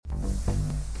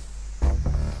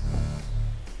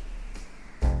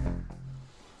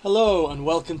Hello and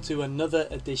welcome to another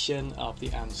edition of the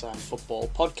Ansan Football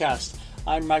Podcast.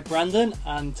 I'm Mike Brandon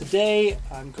and today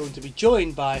I'm going to be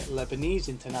joined by Lebanese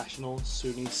international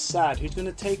Suni Saad, who's going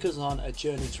to take us on a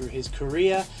journey through his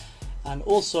career and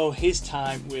also his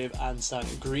time with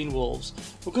Ansan Green Wolves.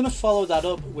 We're going to follow that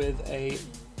up with a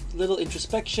little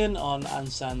introspection on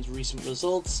Ansan's recent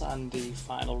results and the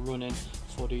final run-in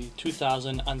for the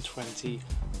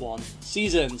 2021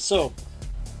 season. So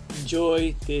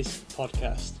enjoy this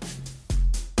podcast.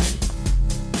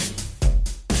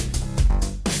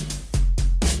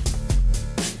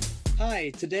 Hi,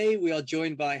 today we are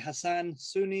joined by Hassan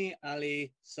Suni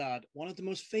Ali Saad, one of the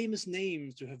most famous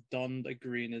names to have donned a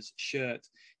Greeners shirt.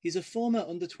 He's a former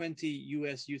under-20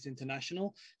 US Youth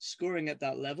International, scoring at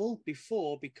that level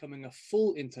before becoming a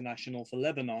full international for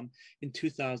Lebanon in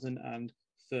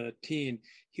 2013.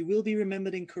 He will be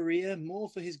remembered in Korea more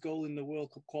for his goal in the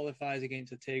World Cup qualifiers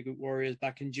against the Taeguk Warriors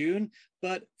back in June,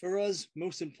 but for us,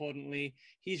 most importantly,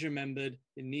 he's remembered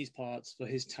in these parts for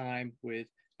his time with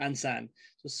Ansan.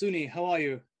 So Suni, how are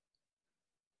you?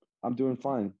 I'm doing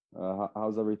fine.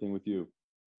 How's everything with you?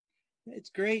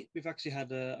 It's great. We've actually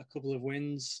had a couple of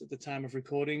wins at the time of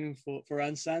recording for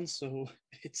Ansan, so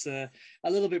it's a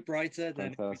little bit brighter than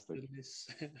we Fantastic. did this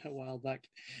a while back.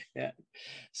 Yeah.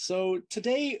 So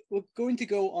today we're going to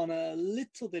go on a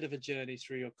little bit of a journey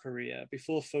through your career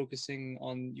before focusing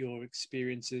on your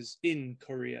experiences in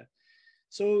Korea.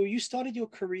 So you started your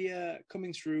career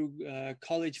coming through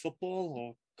college football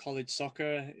or college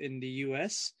soccer in the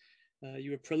US.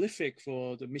 You were prolific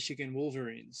for the Michigan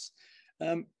Wolverines.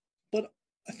 Um, but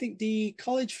I think the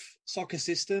college soccer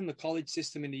system, the college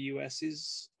system in the US,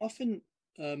 is often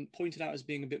pointed out as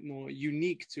being a bit more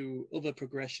unique to other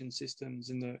progression systems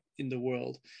in the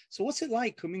world. So what's it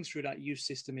like coming through that youth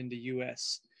system in the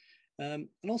US? And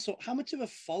also, how much of a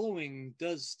following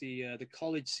does the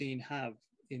college scene have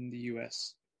in the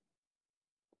US?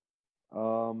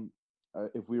 Um,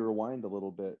 if we rewind a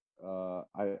little bit,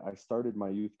 I started my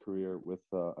youth career with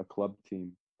a club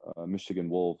team, Michigan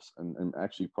Wolves, and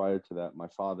actually prior to that, my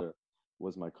father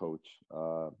was my coach.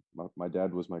 My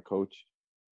dad was my coach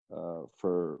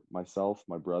for myself,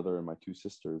 my brother, and my two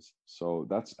sisters. So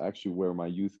that's actually where my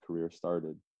youth career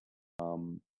started.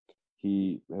 Um,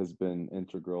 he has been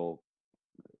integral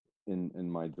in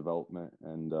my development,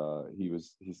 and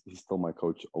he's still my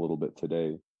coach a little bit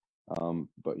today.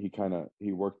 But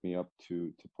he worked me up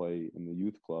to play in the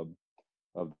youth club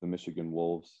of the Michigan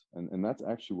Wolves, and that's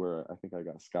actually where I think I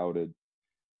got scouted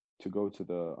to go to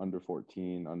the under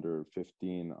 14, under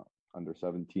 15, under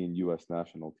 17 U.S.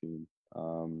 national team.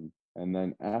 And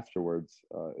then afterwards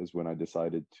is when I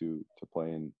decided to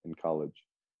play in college.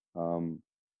 Um,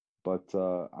 but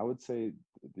I would say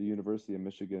the University of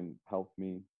Michigan helped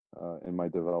me in my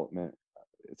development.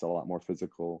 It's a lot more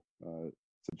physical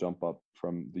to jump up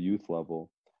from the youth level.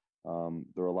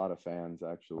 There are a lot of fans,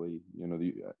 actually. You know,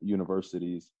 the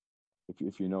universities.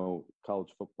 If you know college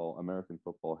football, American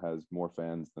football has more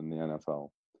fans than the NFL,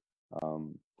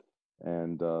 um,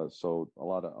 and so a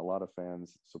lot of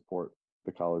fans support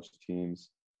the college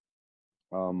teams.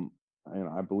 Um, and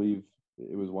I believe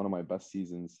it was one of my best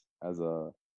seasons as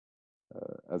a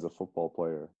football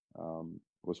player.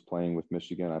 Was playing with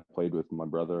Michigan. I played with my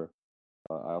brother.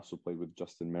 I also played with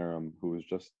Justin Merrim, who was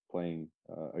just playing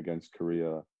against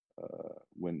Korea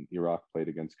when Iraq played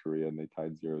against Korea and they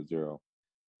tied 0-0.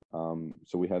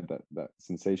 So we had that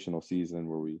sensational season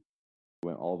where we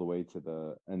went all the way to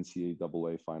the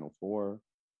NCAA Final Four.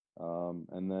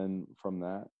 And then from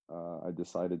that, I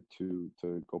decided to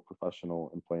go professional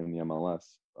and play in the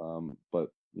MLS. But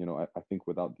I think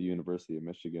without the University of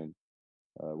Michigan,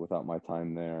 without my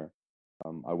time there,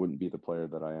 I wouldn't be the player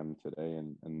that I am today,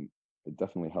 and it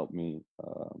definitely helped me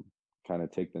kind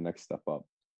of take the next step up.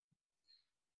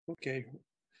 Okay,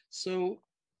 so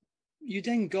you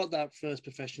then got that first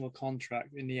professional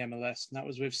contract in the MLS, and that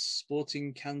was with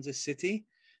Sporting Kansas City.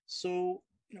 So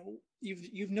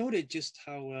you've noted just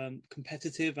how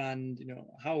competitive and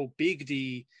how big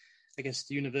I guess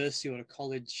the university or the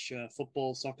college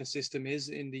football soccer system is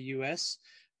in the US.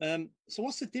 So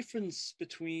what's the difference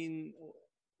between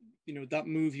that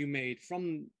move you made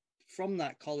from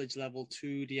that college level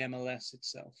to the MLS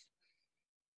itself?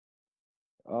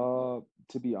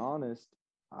 To be honest,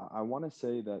 I want to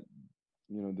say that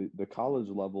the college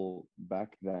level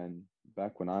back then,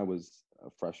 back when I was a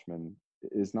freshman,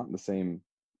 is not the same.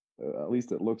 At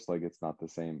least it looks like it's not the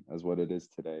same as what it is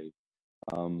today.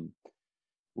 Um,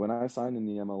 when I signed in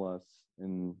the MLS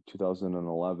in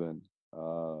 2011,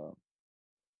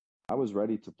 I was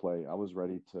ready to play. I was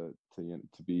ready to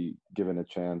be given a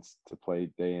chance to play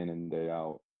day in and day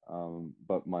out.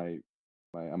 But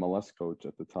my MLS coach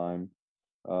at the time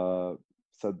uh,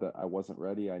 said that I wasn't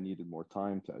ready. I needed more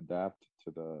time to adapt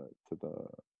to the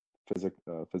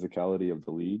physicality of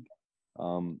the league,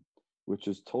 um, which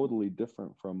is totally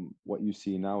different from what you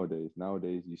see nowadays.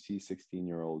 Nowadays, you see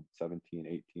 16-year-olds, 17,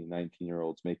 18,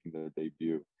 19-year-olds making their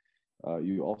debut.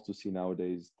 You also see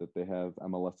nowadays that they have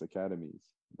MLS academies,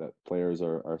 that players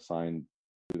are signed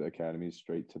to the academies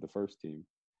straight to the first team.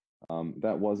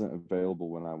 That wasn't available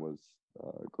when I was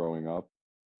growing up.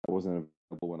 That wasn't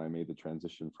available when I made the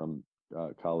transition from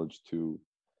college to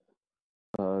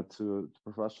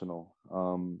professional.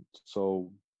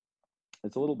 So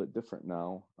it's a little bit different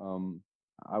now.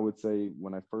 I would say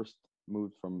when I first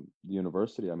moved from the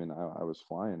university, I mean, I was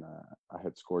flying. I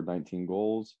had scored 19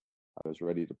 goals. I was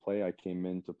ready to play. I came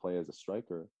in to play as a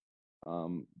striker.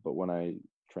 But when I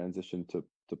transitioned to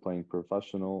playing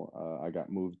professional, I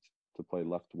got moved to play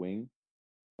left wing.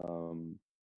 Um,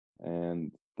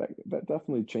 and that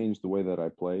definitely changed the way that I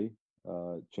play,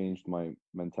 changed my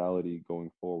mentality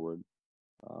going forward.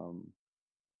 Um,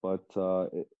 but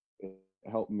it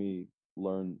helped me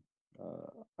learn,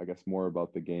 I guess, more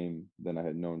about the game than I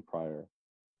had known prior.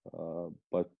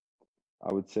 But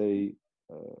I would say,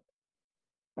 uh,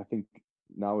 I think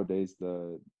nowadays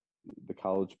the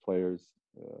college players,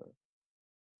 uh,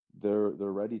 they're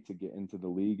ready to get into the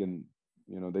league, and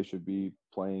they should be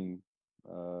playing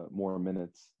more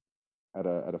minutes at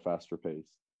a faster pace.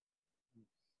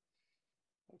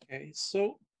 Okay,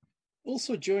 so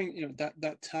also during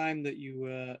that time that you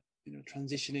were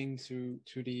transitioning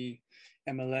to the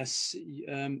MLS,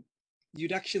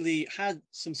 you'd actually had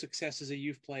some success as a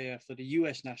youth player for the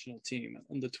US national team at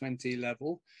under 20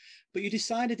 level, but you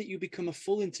decided that you become a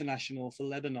full international for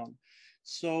Lebanon.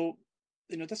 So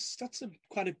that's a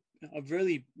quite a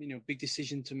really big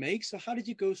decision to make. So how did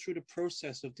you go through the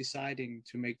process of deciding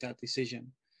to make that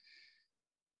decision?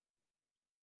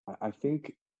 I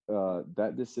think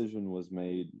that decision was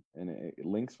made, and it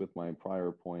links with my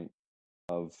prior point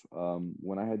of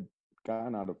when I had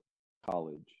gotten out of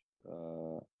college.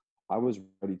 I was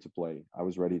ready to play. I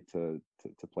was ready to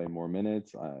play more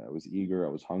minutes. I was eager. I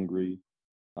was hungry,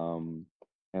 um,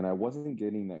 and I wasn't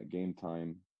getting that game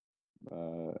time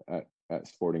at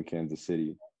Sporting Kansas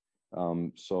City.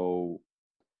 So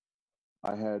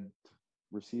I had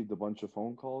received a bunch of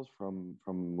phone calls from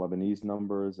Lebanese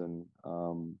numbers, and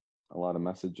a lot of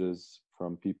messages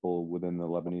from people within the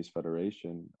Lebanese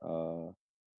Federation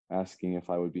asking if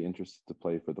I would be interested to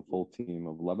play for the full team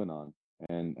of Lebanon.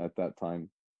 And at that time,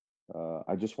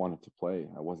 I just wanted to play.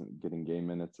 I wasn't getting game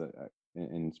minutes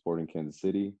in Sporting Kansas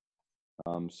City.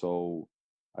 So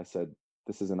I said,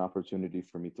 this is an opportunity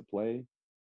for me to play.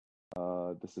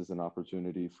 This is an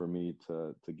opportunity for me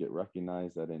to get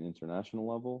recognized at an international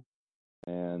level.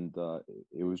 And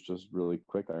it was just really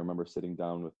quick. I remember sitting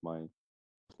down with my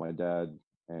dad,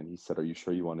 and he said, "Are you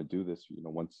sure you want to do this?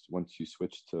 Once you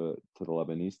switch to the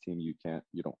Lebanese team, you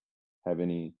don't have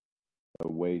any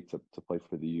way to play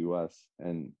for the U.S."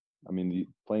 And I mean,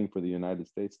 playing for the United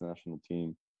States national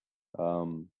team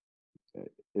um,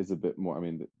 is a bit more. I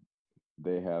mean,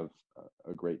 they have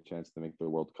a great chance to make the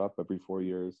World Cup every 4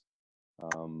 years.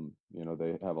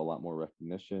 They have a lot more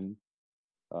recognition.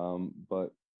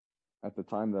 But at the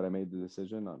time that I made the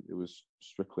decision, it was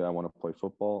strictly I want to play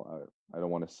football. I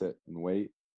don't want to sit and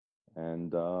wait.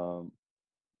 And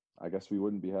I guess we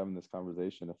wouldn't be having this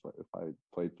conversation if I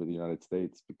played for the United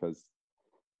States, because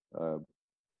uh,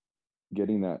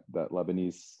 getting that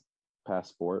Lebanese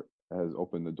passport has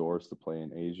opened the doors to play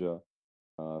in Asia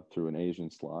through an Asian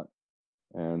slot,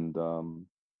 and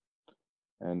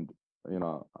and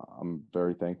I'm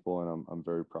very thankful, and I'm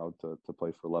very proud to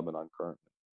play for Lebanon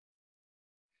currently.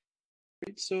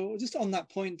 So just on that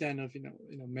point then of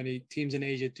many teams in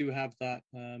Asia do have that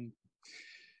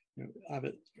have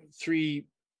it three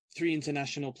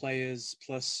international players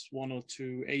plus one or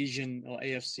two Asian or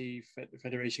AFC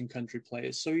Federation country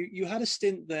players. So you had a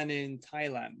stint then in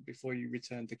Thailand before you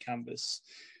returned to Canvas.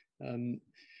 And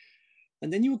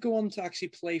then you would go on to actually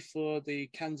play for the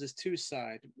Kansas 2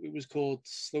 side. It was called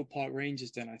Slope Park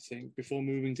Rangers then, I think, before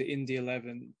moving to Indy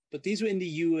 11. But these were in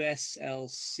the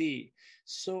USLC.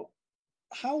 So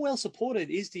how well supported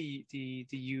is the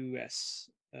US,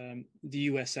 the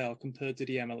USL compared to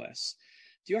the MLS?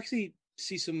 Do you actually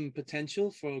see some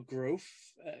potential for growth,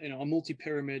 a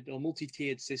multi-pyramid or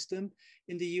multi-tiered system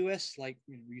in the US, like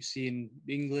you see in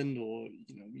England, or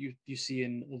you see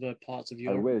in other parts of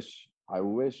Europe? I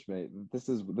wish, mate. This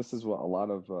is what a lot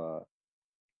of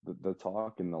the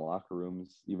talk in the locker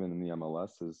rooms, even in the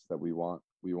MLS, is that we want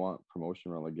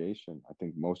promotion relegation. I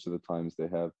think most of the times they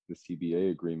have the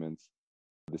CBA agreements,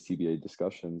 the CBA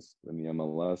discussions in the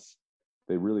MLS.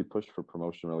 they really push for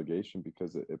promotion relegation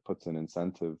because it puts an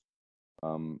incentive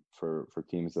for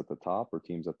teams at the top or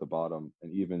teams at the bottom,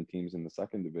 and even teams in the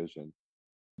second division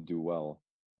do well.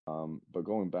 But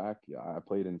going back, yeah, I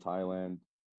played in Thailand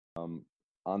um,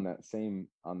 on that same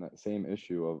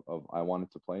issue of I wanted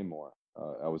to play more.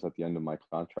 I was at the end of my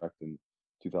contract in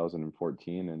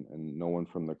 2014, and no one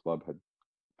from the club had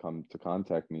come to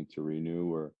contact me to renew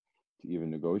or to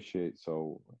even negotiate.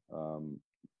 So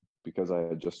because I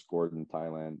had just scored in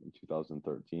Thailand in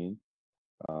 2013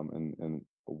 and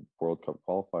a World Cup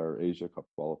qualifier, Asia Cup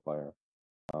qualifier,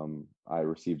 I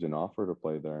received an offer to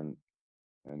play there,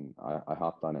 and I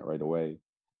hopped on it right away.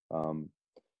 Um,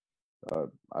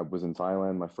 I was in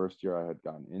Thailand my first year. I had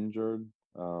gotten injured,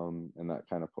 and that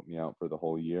kind of put me out for the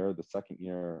whole year. The second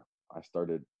year, I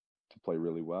started to play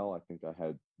really well. I think I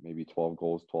had maybe 12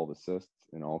 goals, 12 assists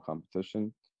in all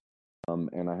competition,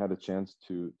 and I had a chance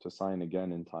to sign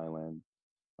again in Thailand.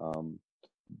 Um,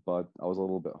 but I was a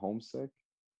little bit homesick,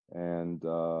 and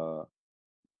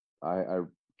I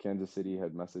Kansas City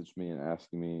had messaged me and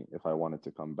asked me if I wanted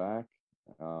to come back,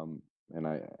 and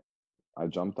I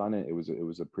jumped on it. It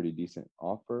was a pretty decent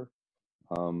offer.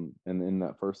 And in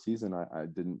that first season, I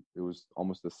didn't. It was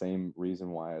almost the same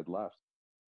reason why I had left.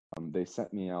 They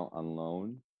sent me out on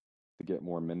loan to get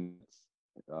more minutes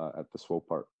at the Swope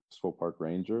Park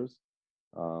Rangers.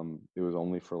 It was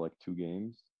only for like 2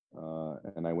 games,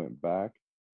 and I went back.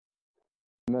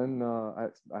 And then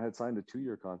I had signed a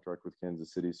 2-year contract with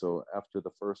Kansas City. So after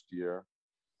the first year,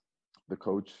 the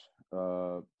coach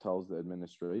tells the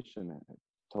administration,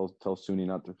 tells Suni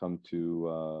not to come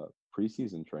to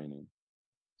preseason training.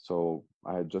 So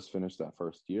I had just finished that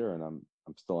first year, and I'm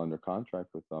still under contract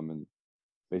with them. And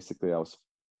basically, I was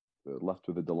left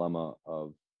with a dilemma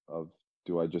of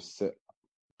do I just sit,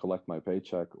 collect my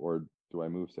paycheck, or do I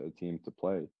move to a team to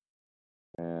play?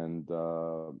 And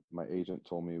my agent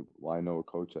told me, well, I know a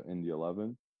coach at Indy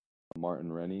 11,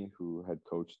 Martin Rennie, who had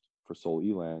coached for Seoul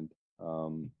Eland,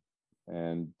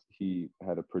 and he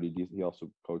had a pretty decent. He also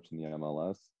coached in the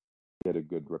MLS. He had a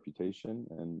good reputation,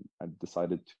 and I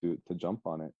decided to jump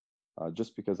on it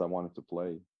just because I wanted to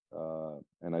play,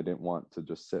 and I didn't want to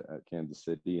just sit at Kansas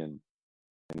City and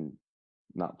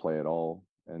not play at all,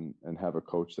 and have a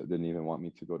coach that didn't even want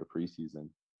me to go to preseason.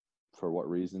 For what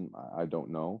reason, I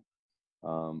don't know,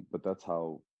 but that's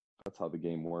how the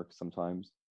game works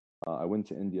sometimes. I went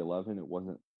to Indy 11. It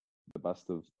wasn't the best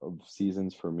of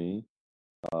seasons for me.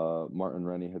 Martin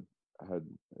Rennie had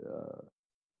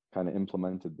kind of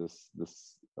implemented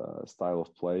this style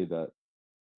of play that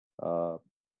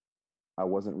I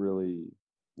wasn't really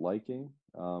liking.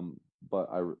 But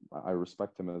I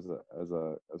respect him as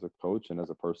a coach and as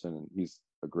a person, and he's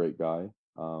a great guy.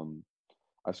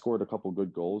 I scored a couple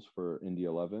good goals for Indy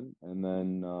 11, and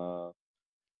then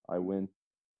I went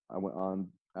on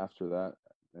after that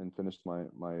and finished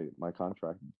my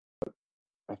contract.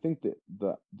 I think that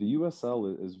the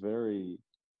USL is very,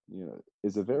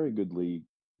 is a very good league.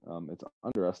 It's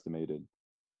underestimated.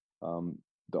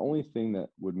 The only thing that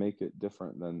would make it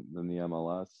different than the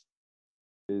MLS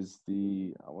is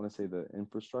I want to say the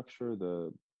infrastructure,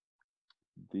 the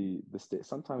state.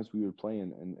 Sometimes we would play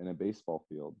in a baseball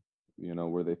field,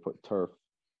 where they put turf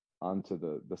onto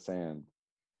the sand.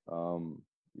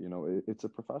 It's a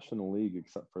professional league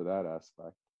except for that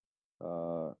aspect.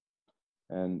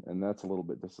 And that's a little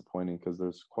bit disappointing because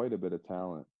there's quite a bit of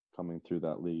talent coming through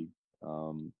that league.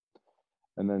 And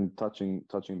then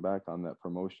touching back on that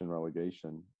promotion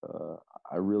relegation,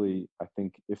 I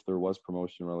think if there was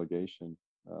promotion relegation,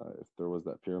 if there was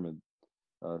that pyramid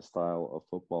style of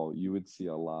football, you would see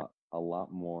a lot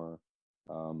more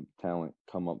talent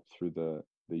come up through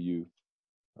the youth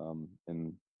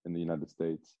in the United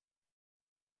States.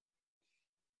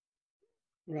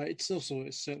 Right. It's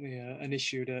certainly an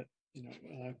issue that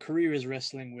Korea is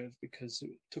wrestling with, because it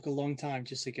took a long time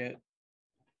just to get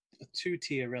a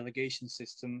 2-tier relegation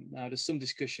system. Now there's some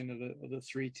discussion of a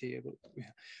 3-tier, but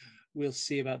we'll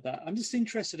see about that. I'm just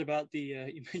interested about the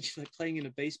you mentioned like playing in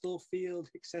a baseball field,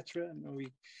 etc.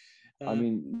 I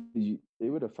mean, it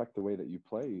would affect the way that you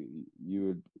play.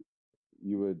 You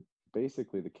would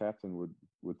basically, the captain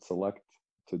would select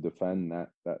to defend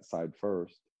that side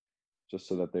first, just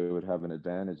so that they would have an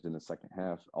advantage in the second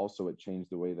half. Also, it changed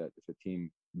the way that if a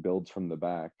team builds from the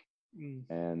back,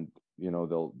 and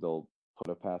they'll put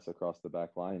a pass across the back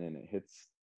line and it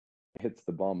hits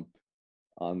the bump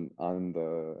on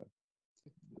the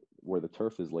where the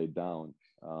turf is laid down,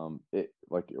 it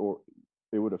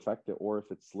would affect it. Or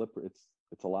if it's slippery,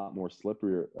 it's a lot more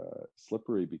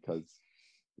slippery because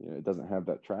it doesn't have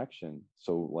that traction.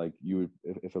 So like you would,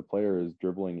 if a player is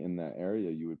dribbling in that area,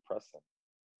 you would press him.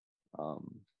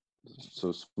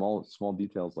 so small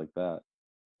details like that.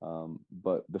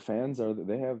 But the fans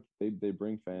they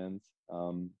bring fans,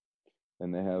 and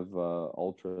they have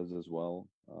ultras as well.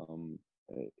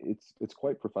 It's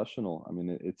quite professional. I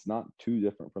mean, it's not too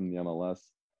different from the MLS,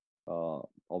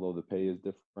 although the pay is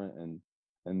different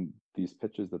and these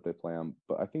pitches that they play on.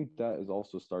 But I think that is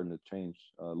also starting to change.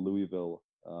 Louisville,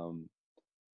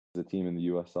 is a team in the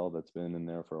USL that's been in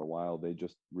there for a while. They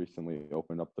just recently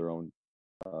opened up their own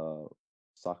uh,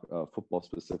 football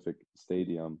specific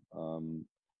stadium. And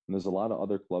there's a lot of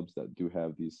other clubs that do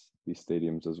have these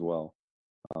stadiums as well.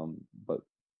 Um, but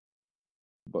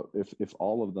but if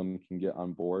all of them can get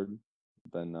on board,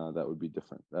 then that would be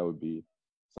different. That would be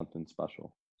something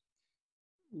special.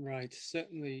 Right,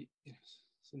 certainly,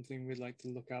 something we'd like to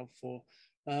look out for.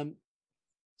 Um,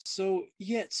 so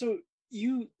yeah, so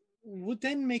you would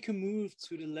then make a move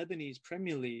to the Lebanese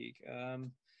Premier League.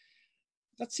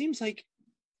 That seems like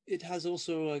it has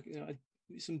also like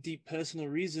some deep personal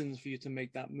reasons for you to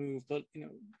make that move. But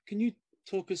can you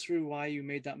talk us through why you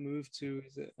made that move to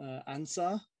is it,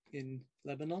 Ansar in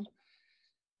Lebanon?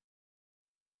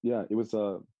 Yeah, it was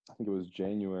I think it was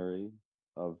January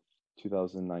of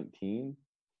 2019.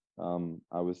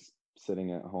 I was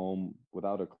sitting at home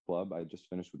without a club. I just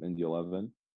finished with Indy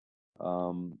 11,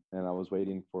 and I was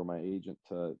waiting for my agent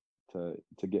to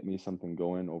get me something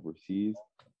going overseas.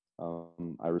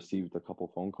 I received a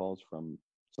couple phone calls from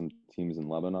some teams in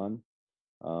Lebanon,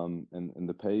 and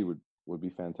the pay would be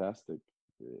fantastic.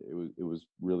 It was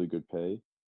really good pay,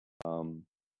 um,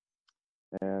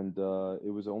 and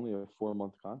it was only a 4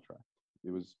 month contract.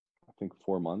 It was, I think,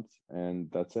 4 months, and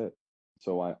that's it.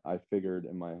 So I figured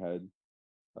in my head,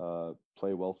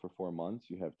 play well for 4 months.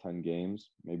 You have 10 games,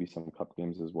 maybe some cup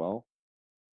games as well,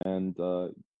 and uh,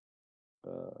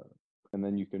 and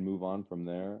then you can move on from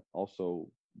there. Also,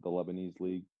 the Lebanese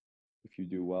league, if you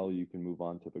do well, you can move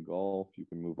on to the Gulf. You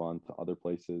can move on to other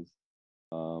places.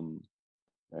 Um,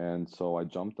 and so I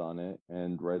jumped on it,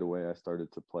 and right away I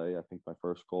started to play. I think my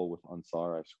first goal with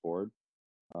Ansar, I scored,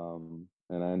 and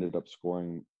I ended up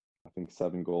scoring, I think,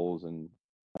 7 goals in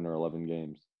 10 or 11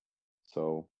 games.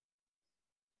 So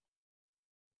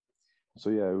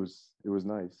yeah, it was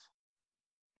nice.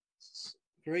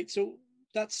 Great. So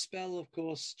that spell, of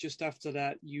course, just after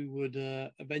that, you would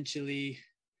eventually,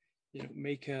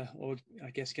 make or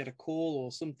I guess get a call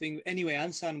or something. Anyway,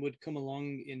 Ansan would come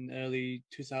along in early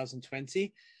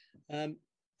 2020. Um,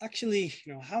 Actually,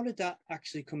 how did that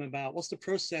actually come about? What's the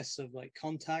process of like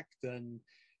contact and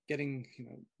getting,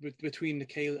 between the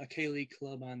K League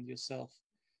club and yourself?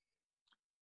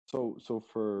 So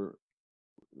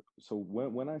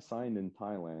when I signed in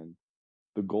Thailand,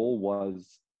 the goal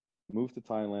was move to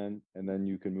Thailand, and then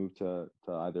you can move to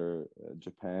either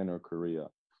Japan or Korea.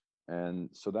 And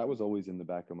so that was always in the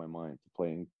back of my mind to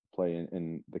play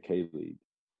in the K League,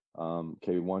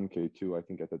 K1, K2. I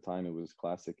think at the time it was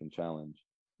Classic and Challenge,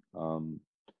 um,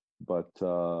 but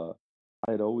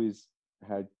I had always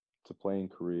had to play in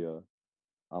Korea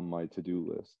on my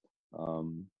to-do list.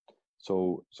 Um,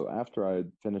 so after I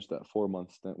had finished that 4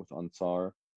 month stint with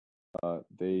Ansar,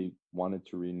 they wanted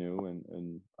to renew,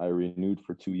 and I renewed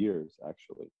for 2 years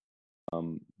actually.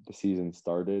 The season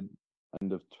started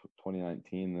end of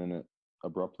 2019, and then it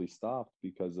abruptly stopped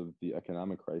because of the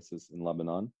economic crisis in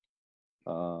Lebanon.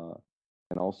 Uh,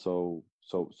 and also,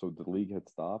 so the league had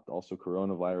stopped. Also,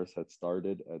 coronavirus had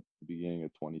started at the beginning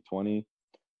of 2020,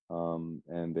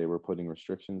 and they were putting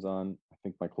restrictions on. I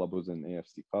think my club was in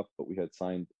AFC Cup, but we had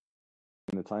signed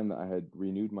in the time that I had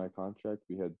renewed my contract.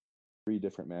 We had 3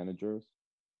 different managers.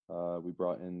 We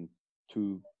brought in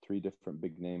 3 different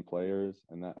big name players,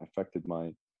 and that affected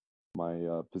my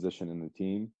position in the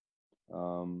team.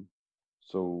 Um,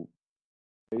 so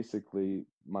basically,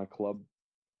 my club,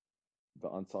 the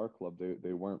Ansar club,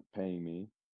 they weren't paying me.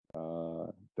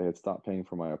 They had stopped paying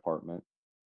for my apartment.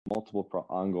 Multiple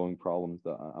ongoing problems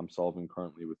that I'm solving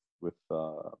currently with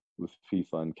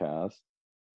FIFA and CAS.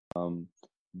 Um,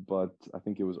 but I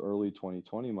think it was early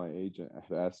 2020. My agent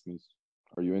had asked me,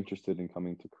 "Are you interested in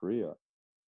coming to Korea?"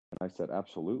 And I said,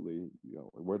 "Absolutely.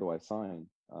 Where do I sign?"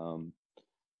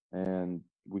 And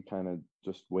we kind of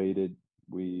just waited.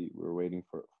 We were waiting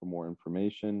for more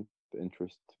information. The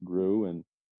interest grew, and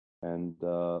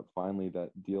finally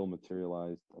that deal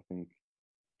materialized, I think,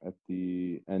 at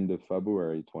the end of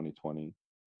February 2020.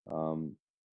 Um,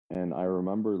 and I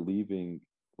remember leaving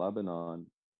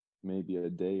Lebanon maybe a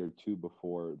day or two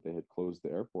before they had closed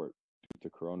the airport due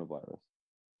to coronavirus.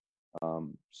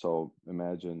 So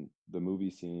imagine the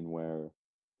movie scene where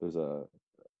there's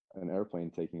an airplane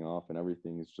taking off and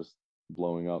everything is just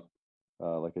blowing up,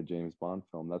 like a James Bond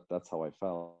film. That's how I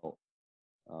felt.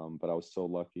 but I was so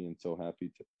lucky and so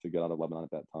happy to get out of Lebanon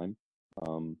at that time.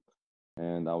 Um,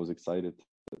 and I was excited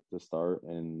to start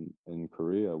in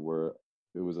Korea, where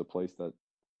it was a place that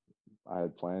I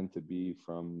had planned to be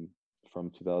from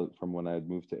 2000, from when I had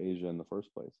moved to Asia in the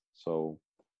first place. So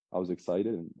I was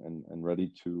excited and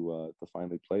ready to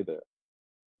finally play there.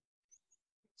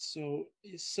 So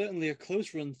it's certainly a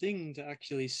close run thing to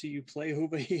actually see you play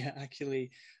over here,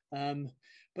 actually. Um,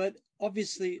 but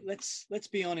obviously, let's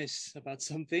be honest about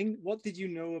something. What did you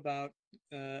know about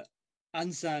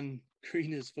Ansan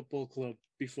Greeners Football Club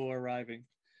before arriving?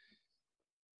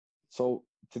 So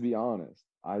to be honest,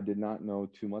 I did not know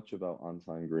too much about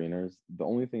Ansan Greeners. The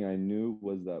only thing I knew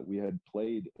was that we had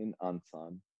played in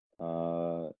Ansan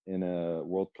in a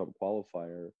World Cup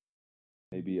qualifier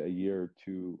maybe a year or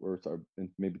two, or sorry,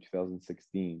 maybe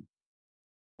 2016,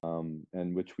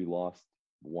 and which we lost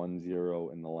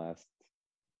 1-0 in the last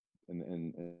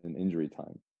in injury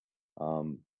time.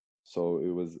 Um, so it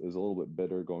was a little bit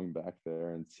bitter going back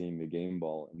there and seeing the game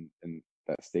ball in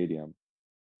that stadium.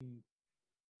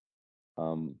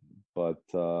 Mm. But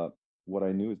what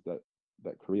I knew is that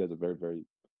Korea is a very, very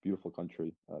beautiful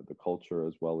country. The culture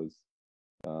as well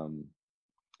um,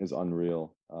 is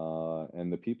unreal,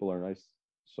 and the people are nice.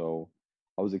 So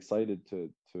I was excited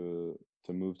to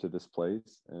move to this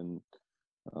place, and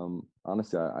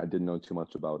honestly, I didn't know too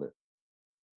much about it.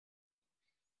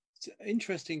 It's an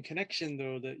interesting connection,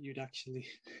 though, that you'd actually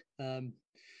um,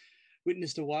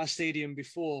 witnessed a WA stadium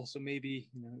before, so maybe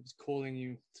it was calling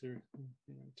you to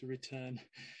return.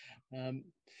 Um,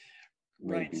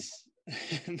 right,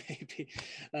 Maybe.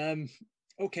 maybe.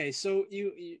 Okay, so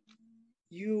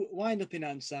you wind up in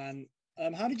Ansan.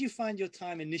 How did you find your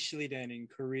time initially then in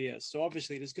Korea? So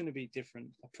obviously there's going to be different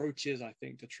approaches, I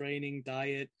think, to training,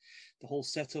 diet, the whole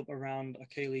setup around a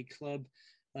K-League club.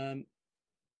 Um,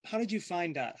 how did you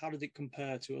find that? How did it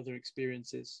compare to other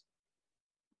experiences?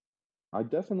 I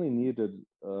definitely needed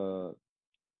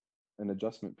an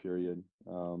adjustment period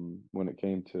when it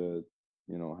came to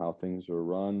how things were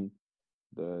run,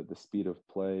 the speed of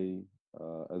play,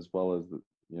 as well as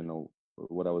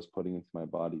what I was putting into my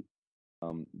body.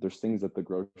 There's things at the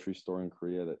grocery store in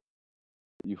Korea that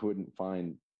you wouldn't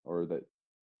find, or that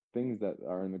things that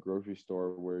are in the grocery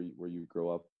store where you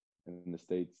grow up in the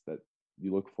States that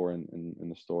you look for in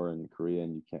the store in Korea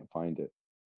and you can't find it.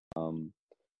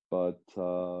 But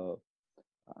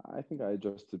I think I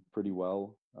adjusted pretty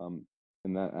well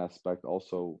in that aspect.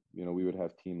 Also, we would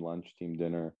have team lunch, team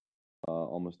dinner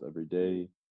almost every day,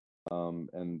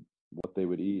 and what they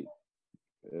would eat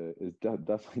is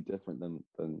definitely different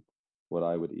than what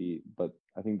I would eat. But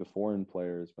I think the foreign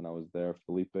players, when I was there,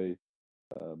 Felipe,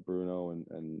 Bruno,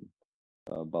 and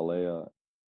Balea,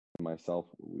 and myself,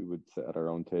 we would sit at our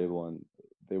own table, and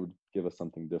they would give us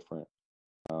something different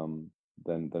um,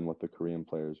 than what the Korean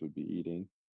players would be eating.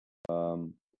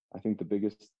 Um, I think the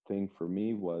biggest thing for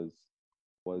me was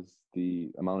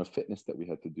the amount of fitness that we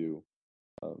had to do.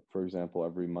 For example,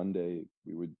 every Monday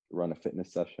we would run a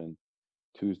fitness session.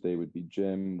 Tuesday would be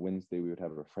gym. Wednesday we would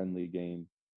have a friendly game.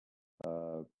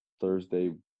 Uh,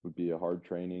 Thursday would be a hard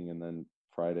training, and then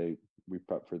Friday we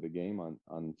prep for the game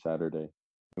on Saturday.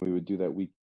 And we would do that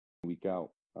week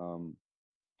out.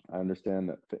 I understand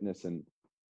that fitness and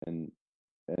and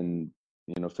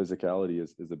physicality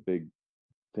is a big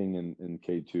thing in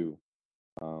K2.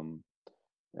 Um,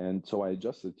 and so I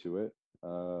adjusted to it.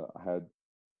 I had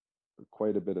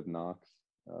quite a bit of knocks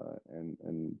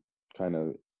and kind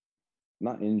of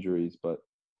not injuries, but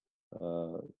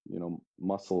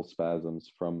muscle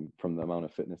spasms from the amount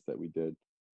of fitness that we did.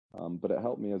 But it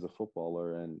helped me as a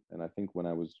footballer, and I think when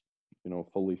I was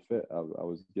fully fit, I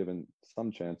was given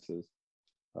some chances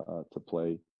to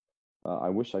play. I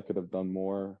wish I could have done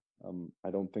more.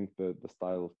 I don't think the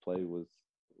style of play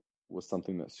was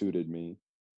something that suited me,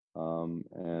 um,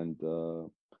 and uh,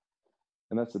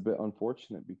 and that's a bit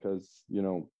unfortunate because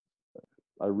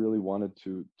I really wanted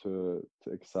to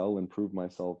excel and prove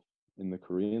myself in the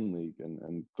Korean League,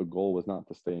 and the goal was not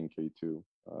to stay in K2.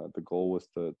 The goal was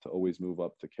to always move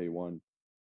up to K1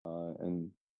 and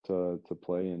to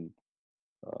play and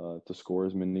to score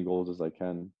as many goals as I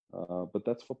can. But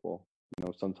that's football.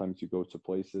 Sometimes you go to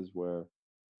places where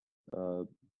uh,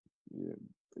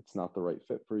 it's not the right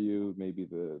fit for you. Maybe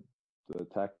the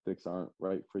tactics aren't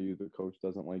right for you. The coach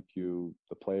doesn't like you.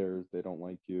 The players, they don't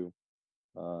like you.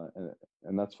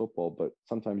 And that's football. But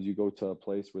sometimes you go to a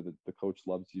place where the coach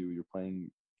loves you. You're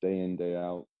playing day in, day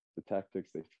out. The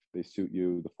tactics, they suit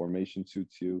you. The formation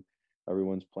suits you.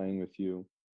 Everyone's playing with you.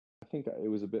 I think it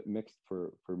was a bit mixed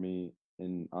for me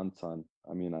in Ansan.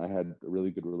 I mean, I had a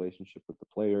really good relationship with the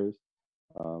players.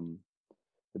 Um,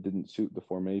 it didn't suit the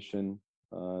formation.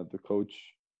 The coach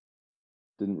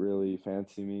didn't really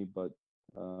fancy me, but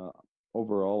uh,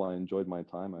 overall, I enjoyed my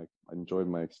time. I enjoyed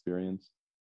my experience,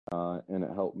 and it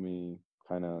helped me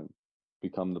kind of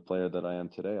become the player that I am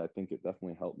today. I think it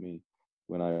definitely helped me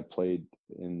when I played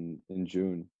in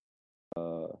June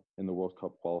in the World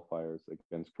Cup qualifiers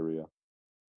against Korea.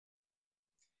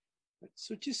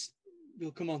 So just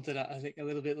we'll come on to that I think a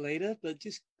little bit later, but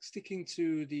just sticking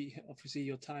to the obviously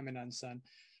your time in Ansan.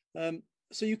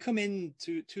 So you come in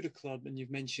to the club and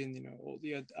you've mentioned all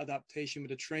the adaptation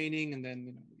with the training and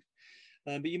then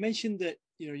but you mentioned that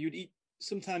you'd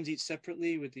sometimes eat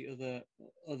separately with the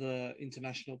other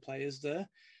international players there,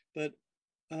 but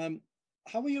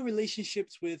how are your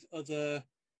relationships with other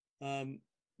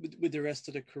with the rest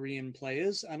of the Korean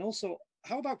players, and also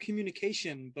how about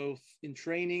communication both in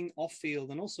training, off field,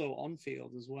 and also on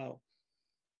field as well?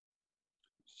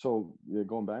 So yeah,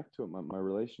 going back to it, my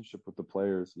relationship with the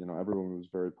players, everyone was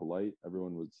very polite.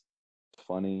 Everyone was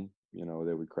funny. They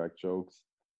would crack jokes.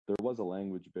 There was a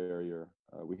language barrier.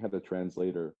 We had a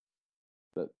translator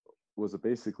that was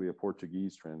basically a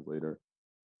Portuguese translator,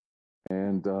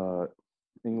 and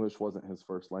English wasn't his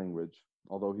first language.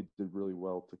 Although he did really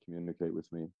well to communicate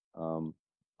with me,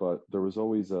 but there was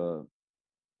always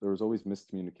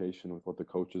miscommunication with what the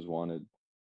coaches wanted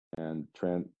and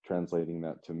translating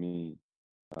that to me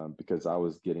because I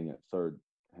was getting it third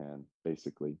hand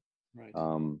basically. Right.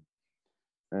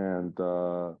 And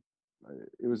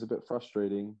it was a bit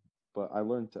frustrating, but I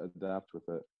learned to adapt with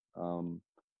it.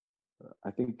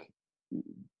 I think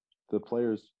the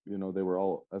players, they were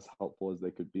all as helpful as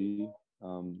they could be,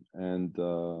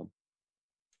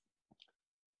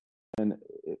 and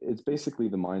it's basically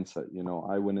the mindset.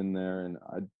 I went in there and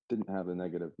I didn't have a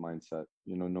negative mindset.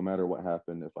 No matter what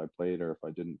happened, if I played or if I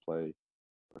didn't play,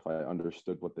 if I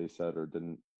understood what they said or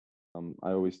didn't,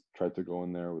 I always tried to go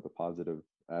in there with a positive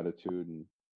attitude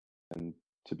and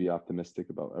to be optimistic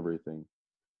about everything.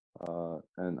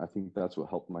 And I think that's what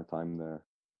helped my time there.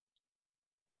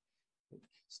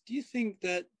 Do you think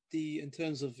that in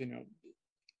terms of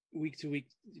week to week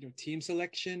team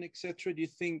selection, etc., do you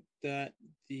think that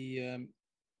the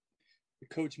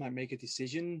coach might make a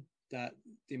decision that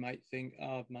they might think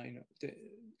the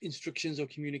instructions or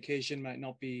communication might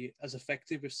not be as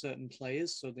effective with certain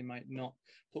players, so they might not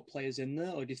put players in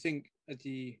there? Or do you think at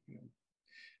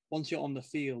once you're on the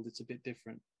field, it's a bit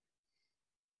different?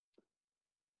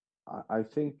 I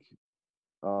think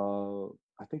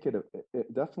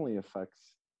it definitely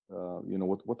affects.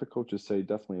 What the coaches say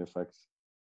definitely affects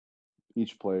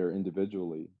each player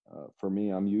individually. For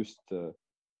me, I'm used to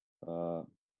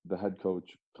the head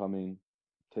coach coming,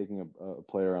 taking a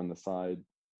player on the side,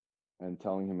 and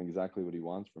telling him exactly what he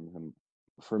wants from him.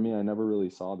 For me, I never really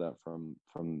saw that from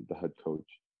the head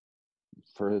coach.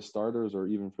 For his starters, or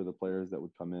even for the players that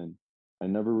would come in, I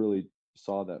never really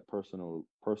saw that personal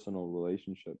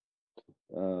relationship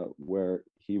where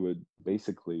he would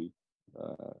basically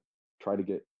try to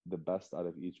get the best out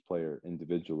of each player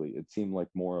individually. It seemed like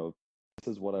more of, this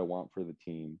is what I want for the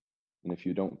team, and if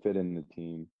you don't fit in the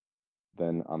team,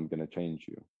 then I'm going to change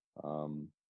you.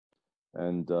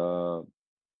 And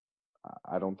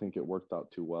I don't think it worked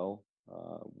out too well.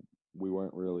 We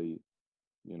weren't really,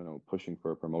 pushing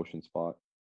for a promotion spot.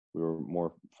 We were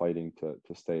more fighting to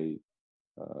stay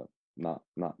not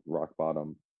rock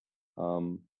bottom.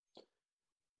 Um,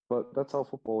 but that's how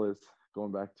football is.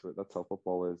 Going back to it, that's how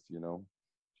football is. You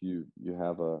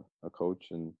have a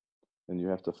coach and you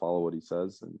have to follow what he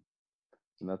says, and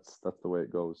that's the way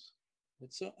it goes.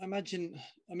 So imagine,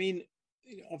 I mean,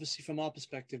 obviously from our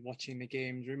perspective, watching the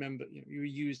games, remember you were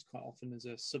used quite often as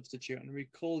a substitute, and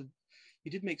recall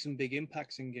you did make some big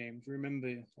impacts in games. Remember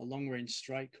a long range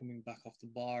strike coming back off the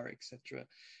bar, etc.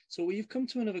 So when you've come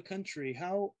to another country,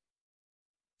 how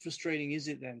frustrating is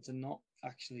it then to not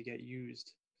actually get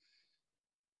used?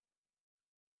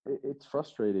 It's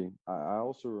frustrating. I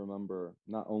also remember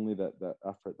not only that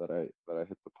effort that I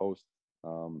hit the post.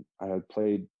 I had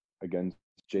played against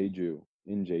Jeju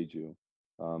in Jeju,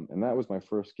 and that was my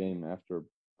first game after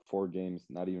 4 games,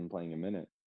 not even playing a minute.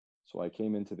 So I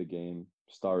came into the game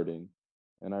starting,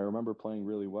 and I remember playing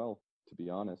really well. To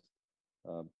be honest,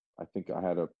 uh, I think I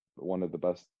had one of the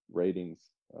best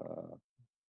ratings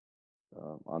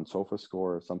on SofaScore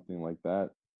or something like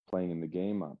that. Playing in the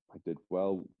game, I did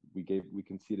well. We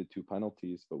conceded 2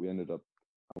 penalties, but we ended up,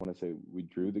 I want to say we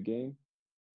drew the game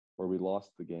or we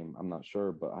lost the game. I'm not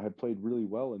sure, but I had played really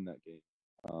well in that game.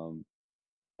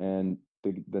 And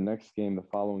the next game, the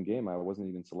following game, I wasn't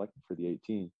even selected for the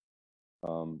 18.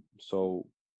 So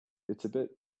it's a bit,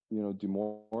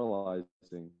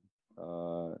 demoralizing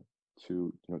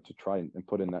to try and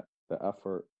put in the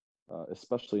effort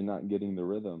especially not getting the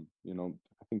rhythm.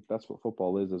 I think that's what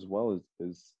football is as well,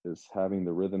 is having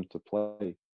the rhythm to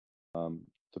play.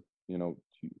 To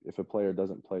if a player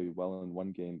doesn't play well in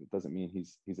one game, it doesn't mean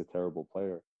he's a terrible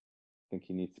player. I think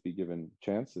he needs to be given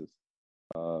chances,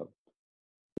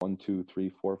 one, two, three,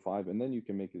 four, five, and then you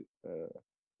can make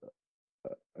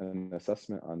an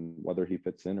assessment on whether he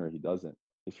fits in or he doesn't.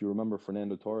 If you remember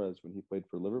Fernando Torres, when he played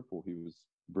for Liverpool, he was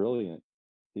brilliant.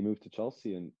 He moved to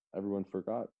Chelsea, and everyone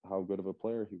forgot how good of a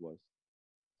player he was.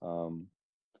 Um,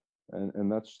 and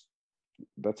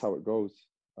that's how it goes.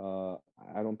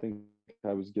 I don't think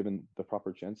I was given the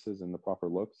proper chances and the proper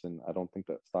looks, and I don't think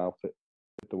that style fit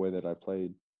the way that I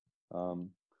played. Um,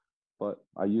 but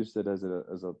I used it as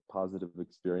a positive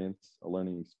experience, a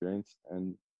learning experience,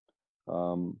 and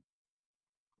um,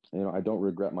 I don't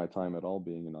regret my time at all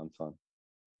being in Ansan.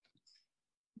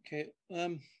 Okay,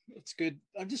 that's good.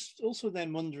 I'm just also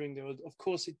then wondering though. Of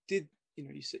course, it did.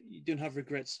 You said you don't have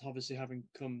regrets, obviously having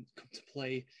come to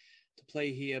play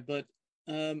here. But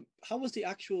how was the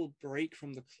actual break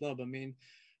from the club? I mean,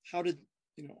 how did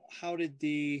how did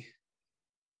the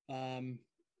um,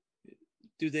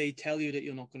 do they tell you that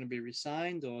you're not going to be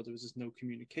resigned, or there was just no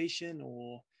communication,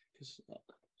 or because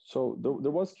So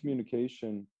there was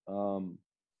communication.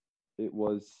 It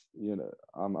was,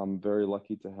 I'm very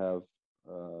lucky to have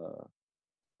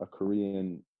a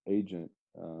Korean agent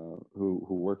who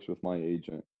works with my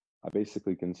agent. I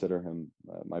basically consider him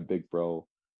my big bro,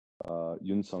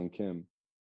 Yoon Sung Kim.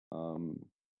 Um,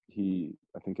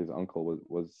 I think his uncle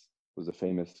was a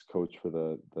famous coach for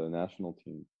the national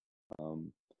team.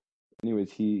 Um,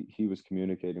 Anyways, he was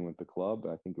communicating with the club.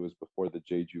 I think it was before the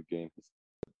Jeju game.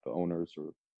 The owners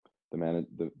or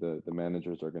the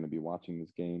managers are going to be watching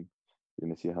this game. You're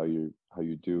going to see how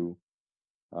you do.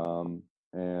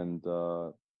 And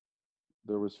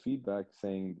there was feedback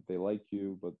saying they like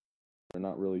you, but they're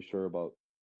not really sure about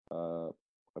uh,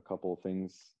 a couple of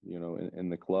things, in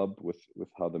the club with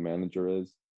how the manager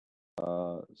is.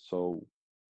 So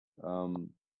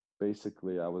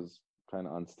basically, I was kind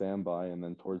of on standby, and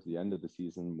then towards the end of the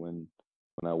season, when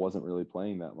I wasn't really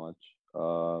playing that much,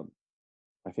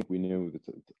 I think we knew that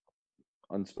it's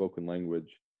unspoken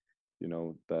language,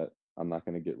 that I'm not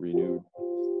going to get renewed,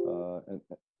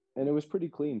 and it was pretty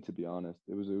clean, to be honest.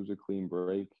 It was a clean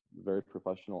break, very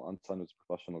professional. Ansan was a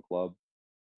professional club.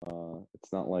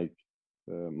 It's not like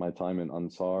my time in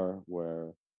Ansar, where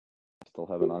I still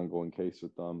have an ongoing case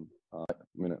with them.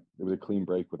 It was a clean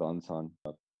break with Ansan.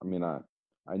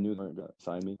 I knew they weren't going to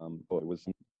sign me, but it was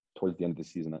towards the end of the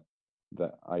season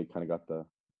that I kind of got the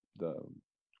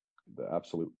the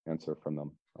absolute answer from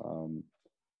them.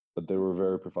 But they were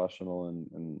very professional,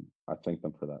 and I thank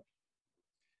them for that.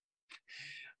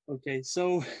 okay,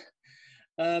 so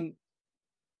um,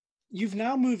 you've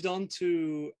now moved on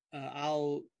to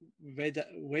Al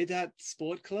Vedat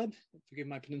Sport Club. Forgive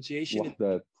my pronunciation.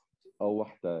 وحدات أو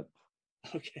وحدات.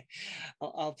 Okay,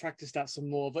 I'll practice that some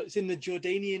more. But it's in the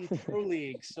Jordanian Pro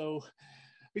League. So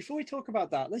before we talk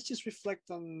about that, let's just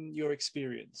reflect on your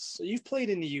experience. So you've played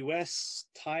in the US,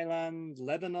 Thailand,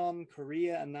 Lebanon,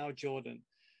 Korea, and now Jordan.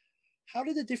 How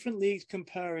do the different leagues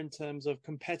compare in terms of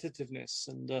competitiveness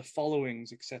and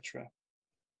followings, etc.?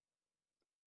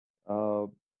 Uh,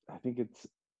 I think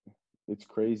it's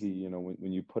crazy,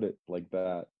 when you put it like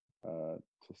that.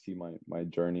 To see my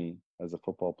journey as a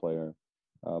football player,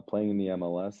 playing in the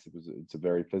MLS, it's a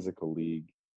very physical league.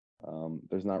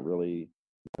 There's not really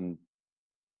one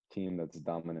team that's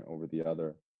dominant over the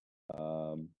other.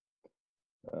 Um,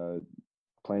 uh,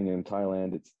 Playing in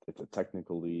Thailand, it's a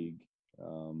technical league,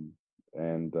 and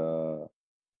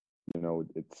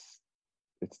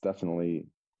it's definitely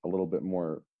a little bit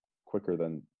more quicker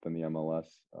than the MLS.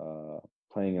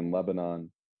 Playing in Lebanon,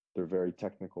 they're very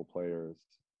technical players.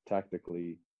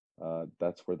 Tactically,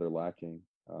 that's where they're lacking.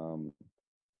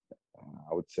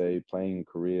 I would say playing in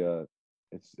Korea,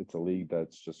 it's a league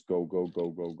that's just go go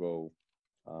go go go,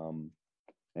 um,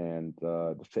 and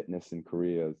the fitness in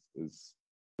Korea is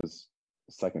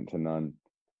second to none.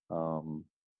 Um,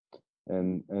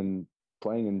 and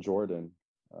playing in Jordan,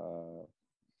 uh,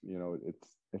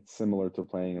 it's similar to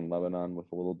playing in Lebanon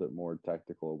with a little bit more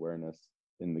tactical awareness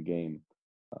in the game.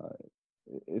 Uh,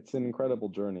 it's an incredible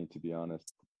journey, to be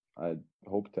honest. I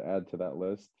hope to add to that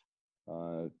list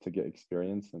to get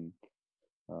experience,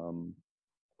 um,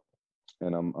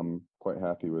 and I'm quite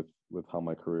happy with how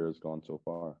my career has gone so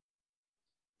far.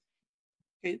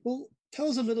 Okay, well, tell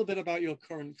us a little bit about your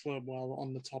current club while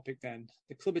on the topic then.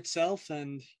 The club itself,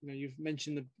 and you've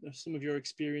mentioned some of your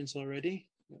experience already.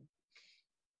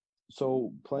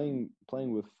 So playing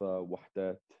with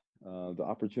Wahdat, the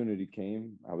opportunity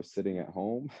came. I was sitting at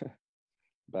home.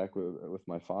 back with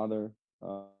my father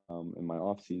in my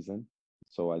off season.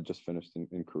 So I just finished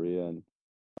in Korea, and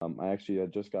I actually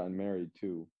had just gotten married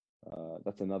too.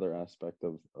 That's another aspect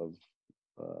of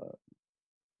uh,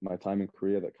 my time in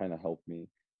Korea that kind of helped me.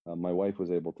 My wife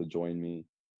was able to join me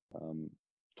um,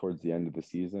 towards the end of the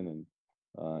season, and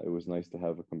it was nice to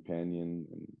have a companion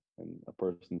and a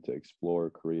person to explore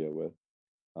Korea with.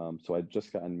 So I'd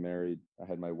just gotten married. I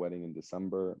had my wedding in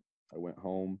December. I went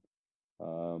home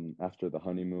after the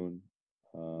honeymoon,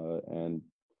 and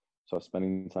so I was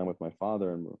spending time with my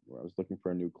father, and I was looking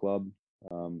for a new club.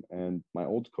 And my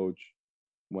old coach,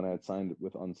 when I had signed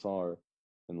with Ansar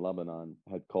in Lebanon,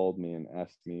 had called me and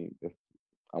asked me if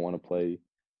I want to play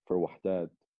for Wahdat.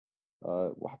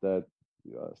 Wahdat,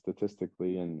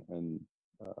 statistically and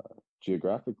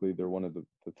geographically, they're one of the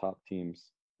top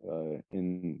teams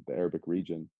in the Arabic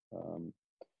region.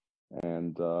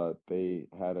 And they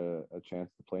had a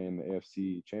chance to play in the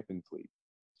AFC Champions League.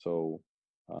 So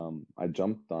I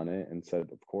jumped on it and said,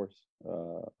 of course,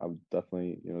 I would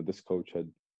definitely, this coach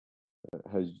had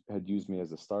used me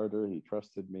as a starter. He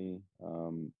trusted me,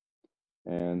 and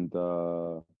it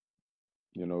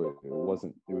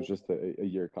was just a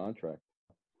year contract.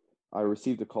 I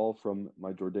received a call from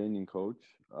my Jordanian coach,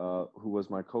 who was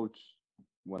my coach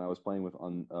when I was playing with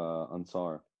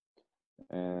Ansar,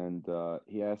 and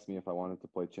he asked me if I wanted to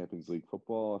play Champions League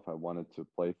football, if I wanted to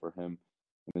play for him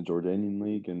in the Jordanian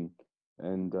league, and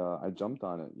I jumped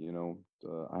on it.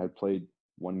 I had played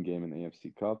one game in the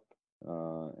AFC Cup,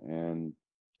 and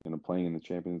playing in the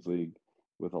Champions League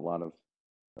with a lot of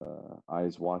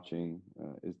eyes watching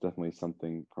is definitely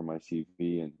something for my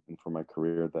CV and for my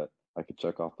career that I could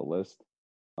check off the list.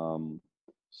 Um,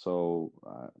 so,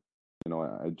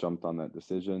 I jumped on that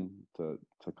decision to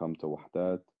come to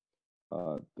Wahdat.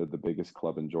 They're the biggest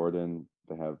club in Jordan.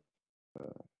 They have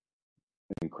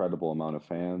an incredible amount of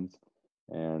fans,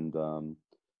 and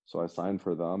so I signed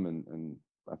for them. And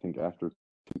I think after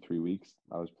 2-3 weeks,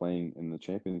 I was playing in the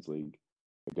Champions League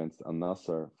against Al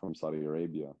Nassr from Saudi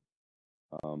Arabia.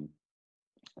 Um,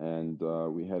 and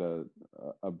we had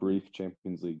a brief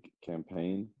Champions League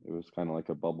campaign. It was kind of like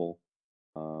a bubble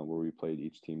where we played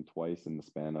each team twice in the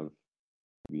span of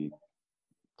maybe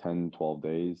 10, 12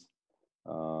 days.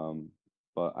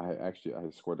 But I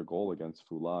scored a goal against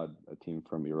Fulad, a team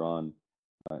from Iran,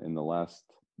 in the last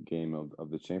game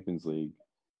of the Champions League.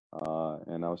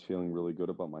 And I was feeling really good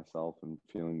about myself and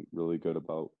feeling really good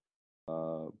about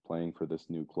playing for this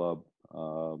new club.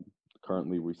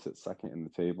 Currently, we sit second in the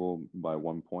table by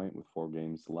 1 point with 4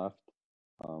 games left.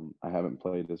 I haven't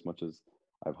played as much as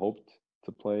I've hoped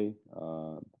to play.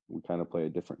 We kind of play a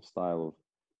different style of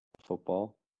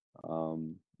football,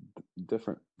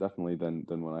 different definitely than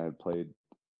when I had played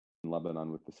in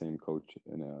Lebanon with the same coach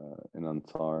in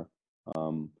Ansar.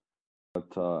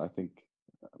 But I think,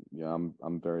 yeah,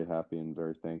 I'm very happy and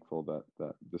very thankful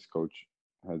that this coach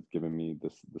has given me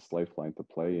this lifeline to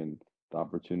play and the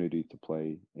opportunity to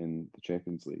play in the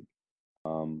Champions League.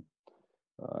 Um,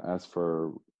 as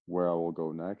for where I will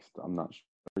go next, I'm not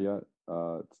sure yet.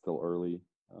 It's still early,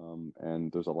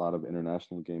 and there's a lot of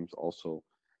international games also.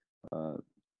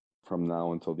 From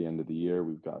now until the end of the year,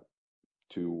 we've got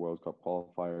 2 World Cup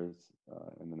qualifiers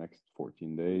in the next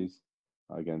 14 days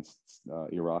against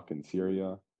Iraq and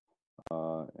Syria.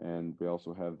 And we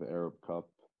also have the Arab Cup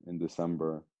in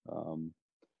December,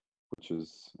 which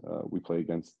is we play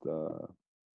against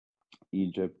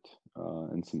Egypt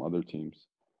and some other teams.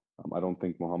 I don't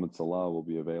think Mohamed Salah will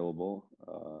be available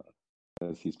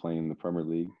as he's playing in the Premier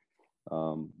League,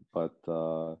 but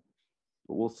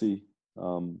we'll see.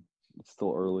 It's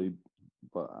still early,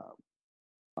 but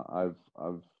I've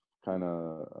kind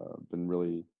of been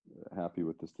really happy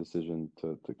with this decision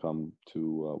to come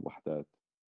to Wahdat.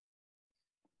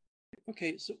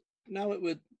 Okay, so now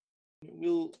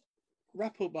we'll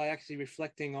wrap up by actually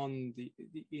reflecting on the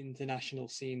international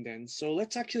scene then. So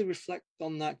let's actually reflect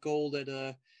on that goal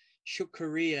that shook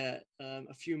Korea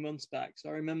a few months back. So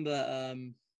I remember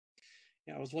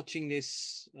I was watching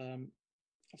this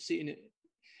obviously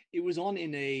it was on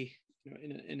in a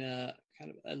in a kind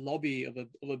of a lobby of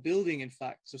a building, in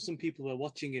fact. So some people were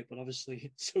watching it, but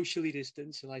obviously socially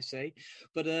distanced, shall I say.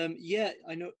 But yeah,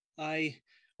 I know I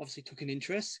obviously took an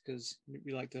interest because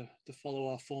we like to follow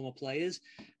our former players.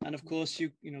 And of course,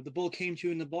 the ball came to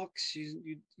you in the box,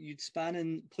 you'd span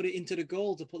and put it into the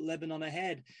goal to put Lebanon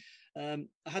ahead. I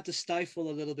had to stifle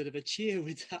a little bit of a cheer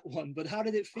with that one, but how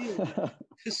did it feel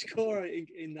to score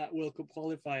in that World Cup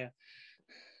qualifier?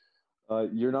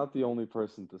 You're not the only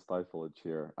person to stifle a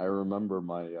cheer. I remember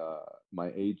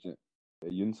my agent,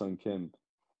 Yoon Sung Kim.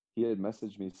 He had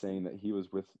messaged me saying that he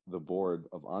was with the board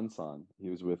of Ansan. He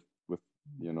was with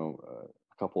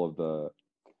a couple of the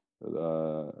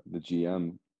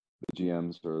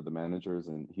GMs or the managers,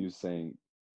 and he was saying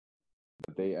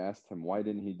that they asked him why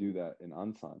didn't he do that in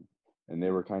Ansan, and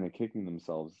they were kind of kicking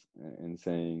themselves and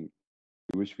saying,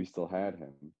 "We wish we still had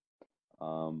him."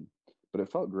 But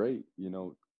it felt great, you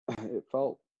know. It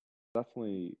felt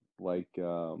definitely like I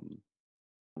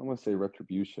don't want to say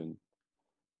retribution,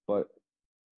 but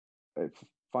it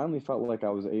finally felt like I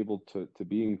was able to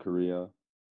be in Korea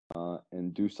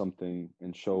and do something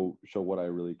and show what I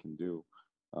really can do.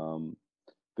 Um,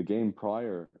 the game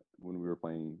prior, when we were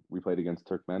playing, we played against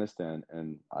Turkmenistan,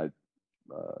 and I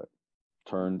uh,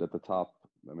 turned at the top.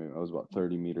 I mean, I was about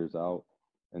 30 meters out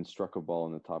and struck a ball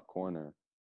in the top corner,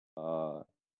 uh,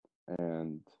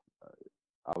 and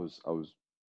I was,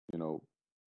 you know,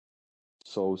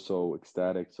 so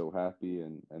ecstatic, so happy,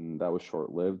 and that was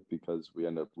short lived because we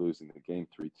ended up losing the game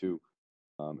 3-2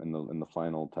 in the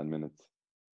final 10 minutes.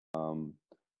 Um,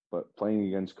 but playing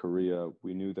against Korea,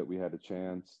 we knew that we had a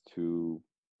chance to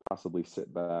possibly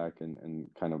sit back and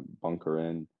kind of bunker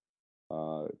in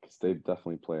because they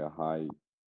definitely play a high,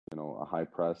 you know, a high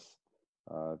press.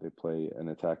 They play an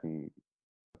attacking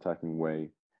way.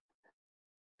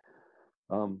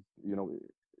 You know,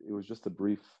 it was just a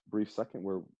brief second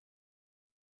where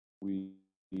we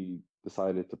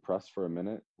decided to press for a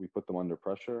minute. We put them under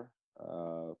pressure.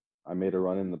 I made a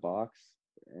run in the box,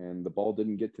 and the ball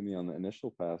didn't get to me on the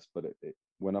initial pass, but it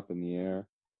went up in the air.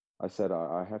 I said,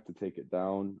 I have to take it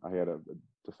down. I had a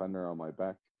defender on my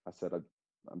back. I said,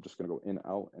 I'm just going to go in,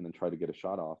 out, and then try to get a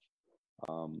shot off.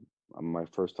 My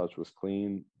first touch was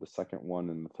clean. The second one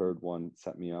and the third one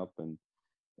set me up, and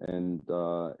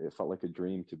it felt like a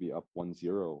dream to be up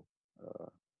 1-0,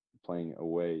 playing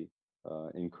away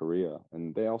in Korea.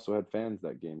 And they also had fans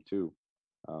that game too.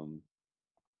 Um,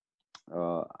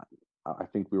 uh, I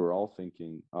think we were all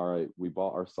thinking, all right, we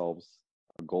bought ourselves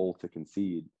a goal to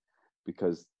concede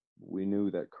because we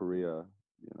knew that Korea,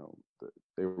 you know,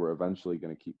 they were eventually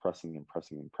going to keep pressing and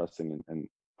pressing and pressing and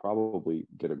probably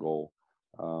get a goal.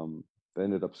 They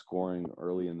ended up scoring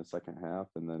early in the second half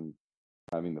and then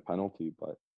having the penalty,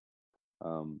 but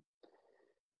um,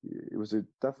 it was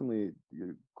definitely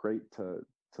great to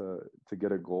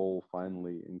get a goal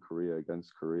finally in Korea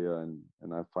against Korea,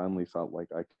 and I finally felt like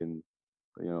I can,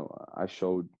 you know, I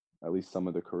showed at least some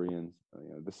of the Koreans, you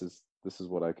know, this is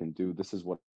what I can do. This is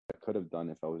what I could have done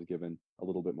if I was given a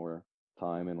little bit more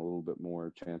time and a little bit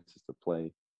more chances to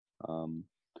play. Um,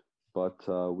 but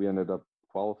we ended up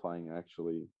qualifying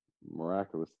actually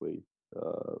miraculously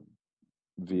uh,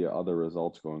 via other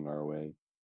results going our way,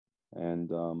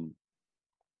 and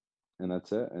and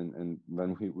that's it. And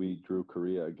then we drew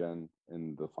Korea again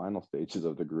in the final stages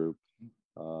of the group,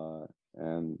 uh,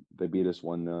 and they beat us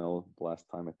 1-0 the last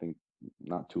time, I think,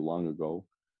 not too long ago,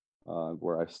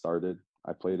 where I started.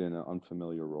 I played in an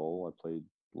unfamiliar role. I played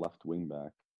left wing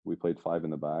back. We played five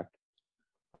in the back,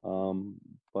 um,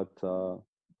 but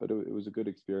it was a good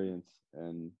experience,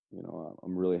 and you know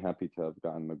I'm really happy to have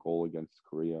gotten the goal against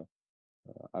Korea.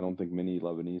 I don't think many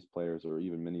Lebanese players or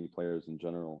even many players in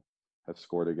general have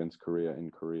scored against Korea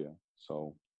in Korea.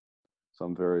 So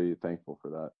I'm very thankful for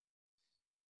that.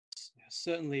 Yeah,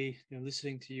 certainly,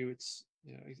 listening to you, it's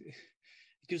it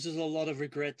gives us a lot of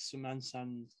regrets from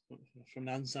Ansan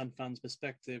fans'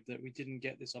 perspective that we didn't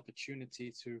get this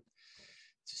opportunity to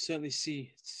certainly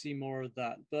see more of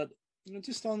that. But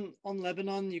just on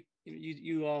Lebanon,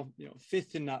 you are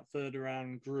fifth in that third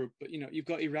round group, but you've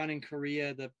got Iran and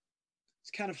Korea. That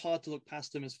it's kind of hard to look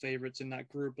past them as favorites in that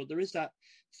group, but there is that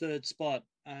third spot,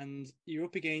 and you're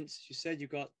up against. As you said,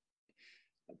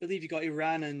 I believe you got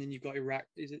Iran, and then you've got Iraq.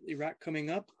 Is it Iraq coming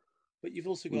up? But you've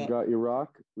also We've got got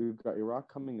Iraq. We've got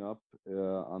Iraq coming up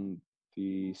on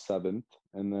the 7th,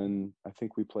 and then I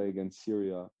think we play against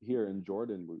Syria here in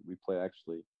Jordan. We play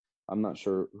actually. I'm not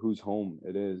sure whose home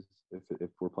it is.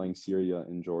 If we're playing Syria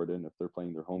in Jordan, if they're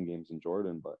playing their home games in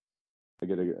Jordan, but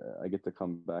I get to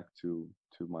come back to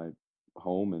my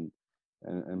home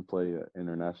and play an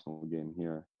international game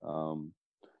here.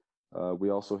 We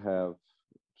also have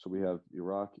we have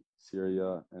Iraq,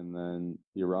 Syria, and then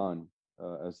Iran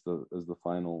as the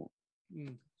final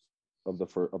mm, of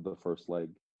the first leg.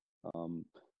 Um,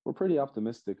 we're pretty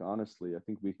optimistic, honestly. I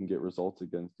think we can get results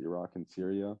against Iraq and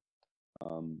Syria.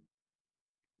 Um,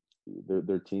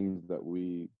 they're teams that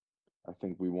I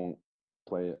think we won't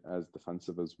play as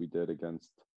defensive as we did against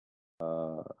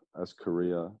uh, as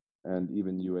Korea and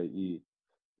even UAE.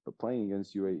 But playing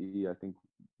against UAE, I think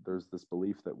there's this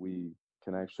belief that we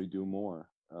can actually do more.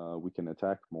 We can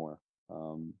attack more.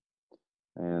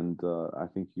 And I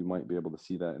think you might be able to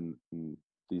see that in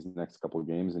these next couple of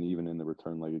games and even in the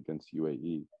return leg against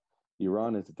UAE.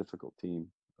 Iran is a difficult team.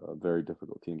 a very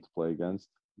difficult team to play against.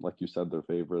 Like you said, they're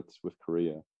favorites with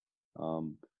Korea.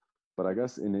 But I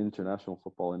guess in international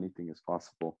football, anything is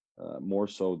possible, more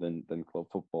so than club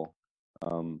football.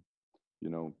 You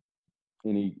know,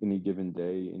 any given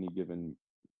day, any given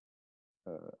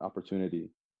opportunity,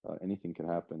 anything can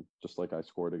happen. Just like I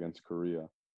scored against Korea.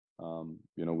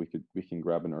 You know, we can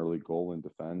grab an early goal and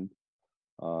defend,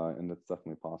 and that's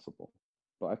definitely possible.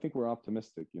 But I think we're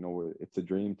optimistic. You know, it's a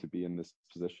dream to be in this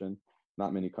position.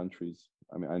 Not many countries.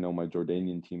 I mean, I know my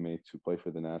Jordanian teammates who play for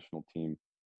the national team.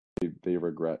 They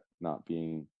regret not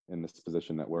being in this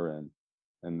position that we're in,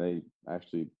 and they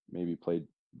actually maybe played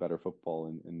better football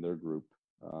in their group,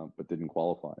 but didn't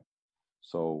qualify.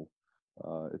 So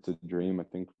it's a dream. I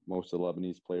think most of the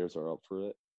Lebanese players are up for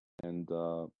it, and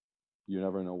you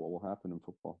never know what will happen in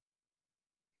football.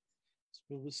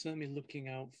 So we're certainly looking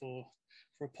out for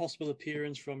a possible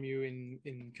appearance from you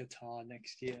in Qatar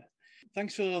next year.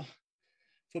 Thanks for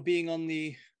being on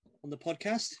the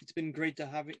podcast. It's been great to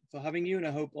having you, and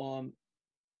I hope our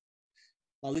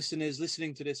listeners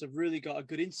listening to this have really got a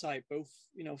good insight, both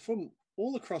from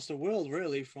all across the world,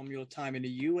 really, from your time in the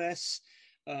US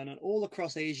and all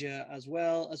across Asia as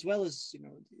well as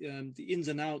the ins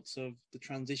and outs of the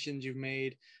transitions you've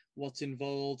made, what's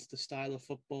involved, the style of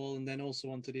football, and then also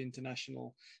onto the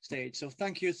international stage. So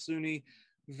thank you, Suni,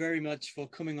 very much for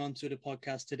coming on to the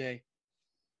podcast today.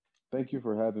 Thank you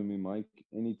for having me, Mike.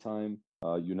 Anytime.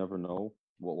 You never know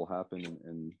what will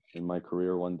happen in my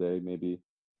career one day. Maybe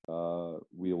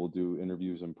we will do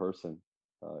interviews in person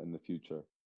in the future,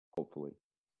 hopefully.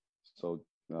 So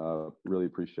really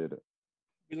appreciate it.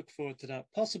 We look forward to that.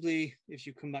 Possibly if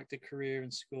you come back to Korea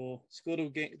and score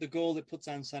the goal that puts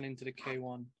Ansan into the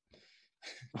K1.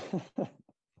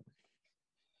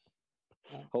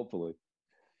 Hopefully.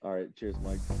 All right. Cheers,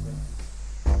 Mike.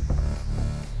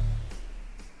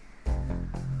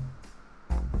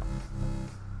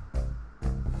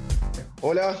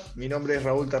 Hola, mi nombre es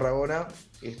Raúl Tarragona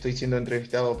y estoy siendo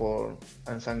entrevistado por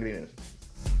Ansan Greener.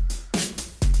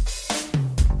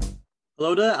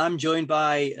 Hello there, I'm joined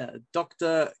by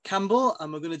Dr. Campbell,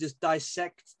 and we're going to just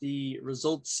dissect the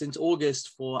results since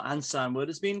August for Ansan, where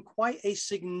there's been quite a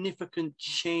significant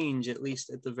change, at least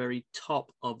at the very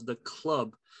top of the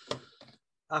club.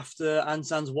 After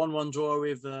Ansan's 1-1 draw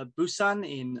with Busan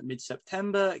in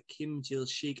mid-September, Kim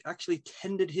Jil-shik actually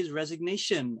tendered his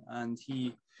resignation, and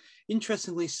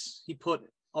interestingly, he put,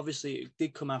 obviously it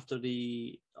did come on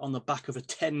the back of a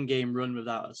 10-game run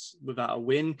without a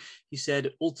win. He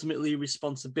said, ultimately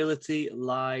responsibility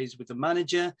lies with the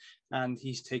manager, and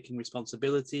he's taking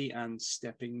responsibility and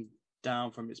stepping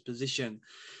down from his position.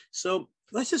 So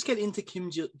let's just get into Kim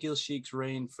Jil-shik's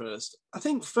reign first. I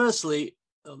think firstly,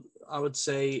 I would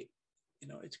say,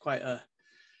 it's quite a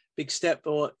big step,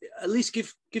 or at least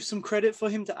give some credit for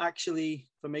him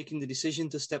for making the decision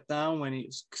to step down when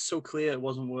it's so clear it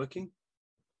wasn't working.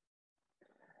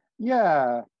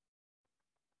 Yeah,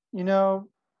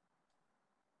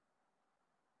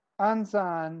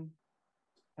 Ansan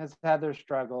has had their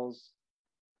struggles.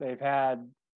 They've had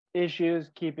issues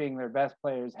keeping their best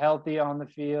players healthy on the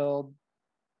field.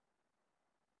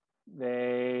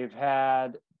 They've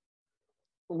had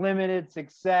limited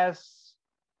success,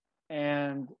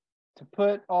 and to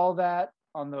put all that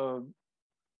on the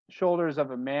shoulders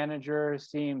of a manager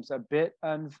seems a bit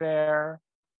unfair.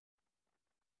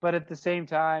 But at the same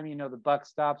time, the buck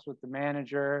stops with the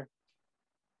manager.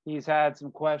 He's had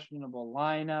some questionable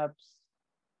lineups.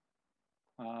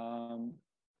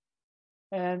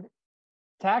 And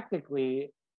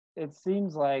tactically, it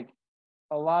seems like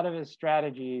a lot of his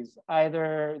strategies,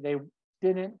 either they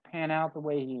didn't pan out the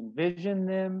way he envisioned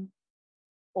them,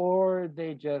 or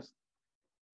they just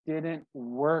didn't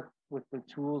work with the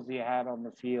tools he had on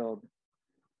the field.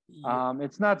 Yeah.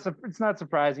 It's not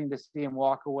surprising to see him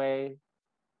walk away,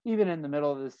 even in the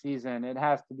middle of the season. It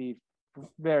has to be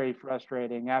very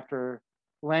frustrating after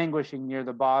languishing near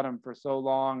the bottom for so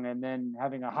long, and then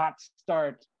having a hot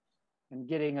start and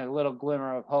getting a little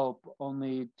glimmer of hope,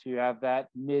 only to have that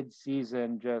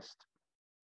mid-season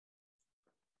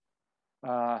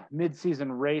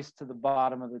race to the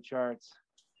bottom of the charts.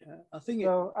 Yeah, I think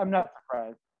I'm not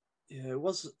surprised. Yeah, it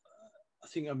was, I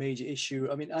think, a major issue.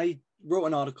 I mean, I wrote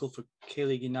an article for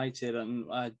K-League United, and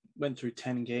I went through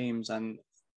 10 games, and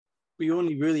we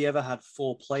only really ever had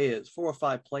 4 or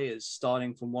 5 players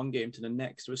starting from one game to the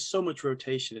next. There was so much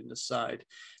rotation in the side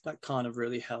that kind of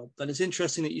really helped. And it's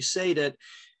interesting that you say that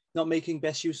not making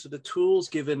best use of the tools,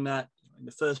 given that in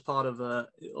the first part of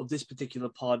this particular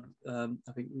pod, I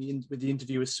think with the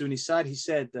interview with Suni Said, he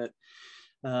said that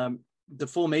the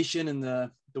formation and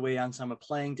the the way Ansan were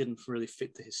playing didn't really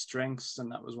fit to his strengths,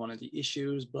 and that was one of the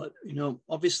issues. But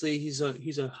obviously he's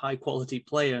a high quality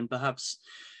player, and perhaps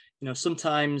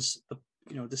sometimes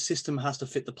the system has to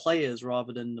fit the players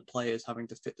rather than the players having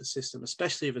to fit the system,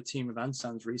 especially of a team of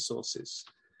Ansan's resources.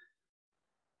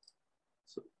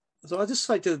 So I just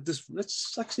like to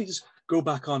let's actually just go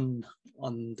back on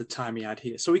the time he had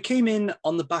here. So he came in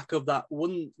on the back of that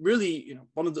one really,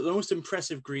 one of the most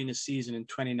impressive Greener season in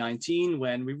 2019,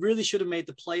 when we really should have made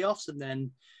the playoffs and then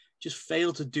just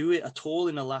failed to do it at all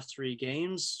in the last 3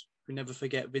 games. We never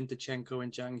forget Vintychenko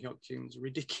and Jang Hyuk-kim's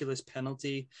ridiculous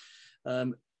penalty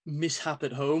mishap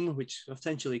at home, which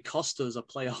essentially cost us a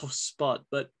playoff spot.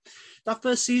 But that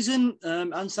first season,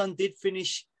 Ansan did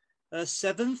finish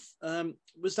 7th.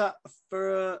 Was that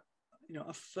for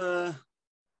a fair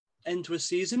end to a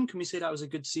season? Can we say that was a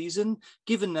good season,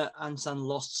 given that Ansan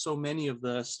lost so many of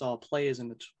the star players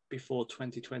before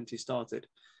 2020 started?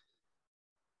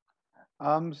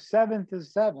 7th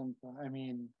is 7th. I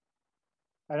mean,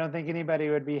 I don't think anybody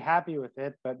would be happy with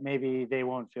it, but maybe they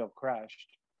won't feel crushed.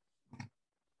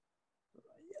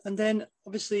 And then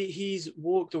obviously he's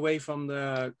walked away from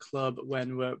the club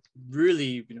when we're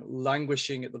really,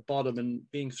 languishing at the bottom and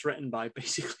being threatened by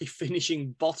basically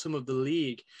finishing bottom of the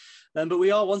league. But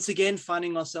we are once again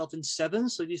finding ourselves in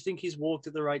 7th. So do you think he's walked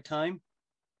at the right time?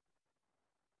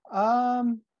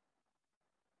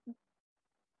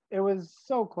 It was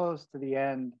so close to the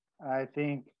end. I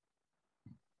think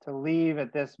to leave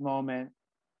at this moment,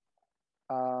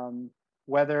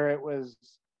 whether it was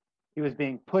he was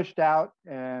being pushed out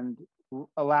and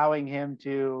allowing him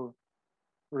to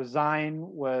resign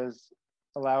was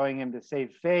allowing him to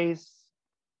save face,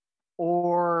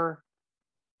 or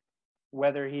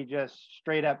whether he just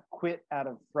straight up quit out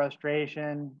of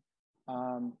frustration.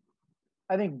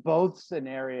 I think both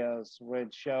scenarios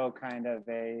would show kind of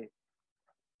a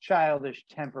childish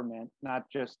temperament, not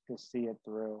just to see it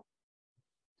through.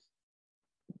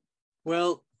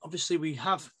 Well, obviously we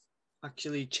have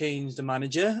actually changed the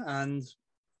manager, and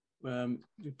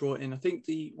we brought in, I think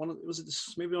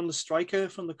maybe on the striker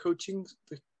from the coaching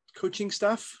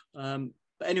staff. But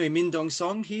anyway, Min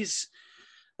Dong-sung, he's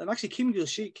actually Kim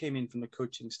Gil-shik came in from the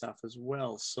coaching staff as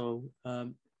well. So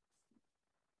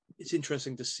it's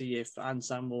interesting to see if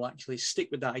Ansan will actually stick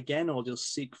with that again, or they'll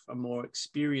seek a more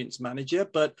experienced manager.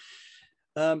 But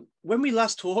when we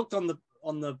last talked in the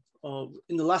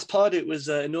last part, it was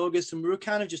in August, and we were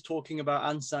kind of just talking about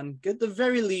Ansan. At the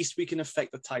very least, we can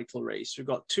affect the title race. We've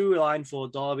got 2 Line 4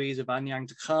 derbies of Anyang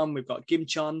to come. We've got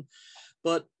Gimcheon.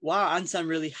 But wow, Ansan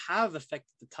really have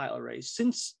affected the title race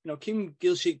since, Kim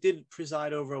Gil-shik did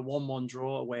preside over a 1-1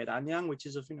 draw away at Anyang, which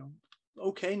is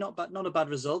okay, not a bad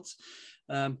result.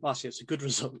 Actually, it's a good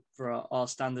result for our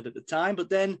standard at the time.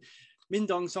 But then Min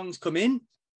Dong-sung's come in.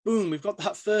 Boom, we've got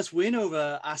that first win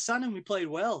over Asan, and we played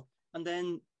well. And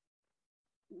then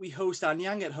we host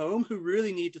Anyang at home, who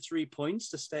really need the 3 points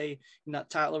to stay in that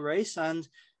title race. And,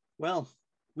 well,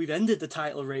 we've ended the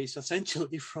title race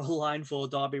essentially for Line 4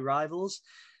 derby rivals.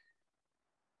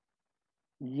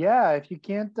 Yeah, if you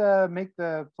can't make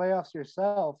the playoffs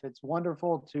yourself, it's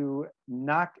wonderful to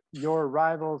knock your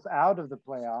rivals out of the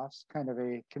playoffs, kind of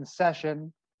a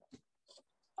concession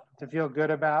to feel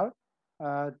good about.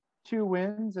 2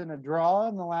 wins and a draw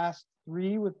in the last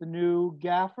 3 with the new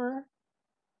gaffer.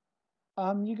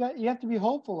 You have to be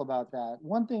hopeful about that.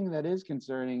 One thing that is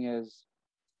concerning is,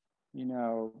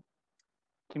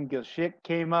 Kim Gil-shik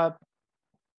came up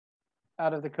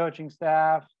out of the coaching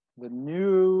staff. The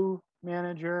new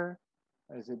manager,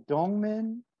 is it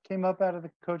Dongmin, came up out of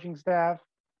the coaching staff.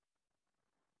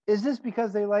 Is this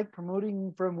because they like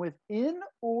promoting from within,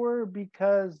 or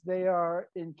because they are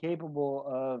incapable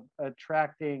of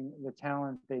attracting the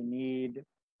talent they need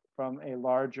from a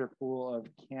larger pool of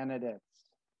candidates?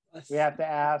 We have to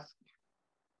ask,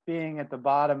 being at the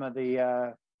bottom of the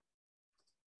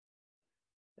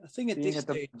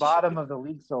bottom of the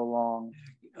league so long,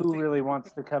 who really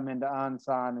wants to come into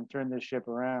Ansan and turn this ship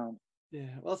around?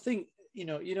 Yeah, well, I think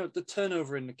the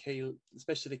turnover in the K,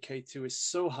 especially the K2, is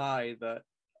so high that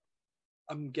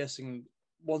I'm guessing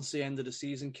once the end of the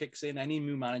season kicks in, any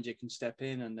new manager can step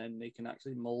in, and then they can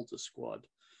actually mold the squad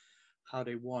how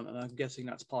they want. And I'm guessing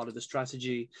that's part of the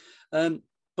strategy.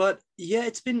 But yeah,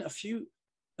 it's been a few,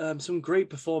 some great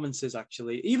performances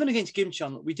actually. Even against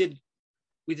Gimcheon, we did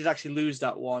actually lose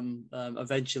that one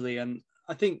eventually, and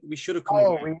I think we should have come.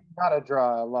 Oh, we got a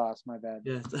draw, a loss. My bad.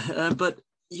 Yeah, but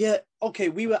yeah, okay,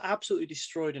 we were absolutely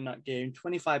destroyed in that game.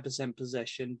 25%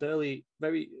 possession, barely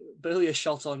a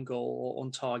shot on goal or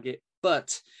on target.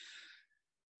 But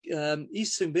Lee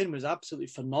Seung-bin was absolutely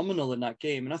phenomenal in that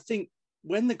game, and I think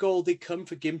when the goal did come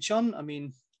for Gimcheon, I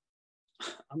mean,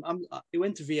 it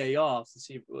went to VAR to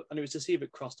see, and it was to see if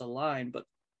it crossed a line. But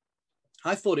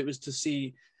I thought it was to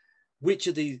see which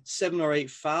of the 7 or 8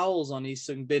 fouls on Lee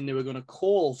Seung-bin they were going to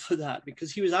call for that,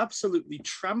 because he was absolutely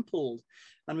trampled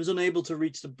and was unable to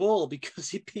reach the ball because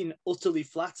he'd been utterly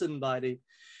flattened by the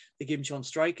Gimcheon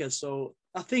striker. So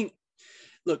I think,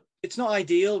 look, it's not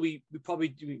ideal. We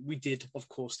did, of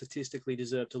course, statistically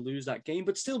deserve to lose that game,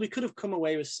 but still we could have come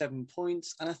away with 7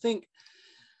 points. And I think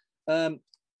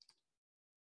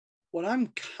what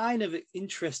I'm kind of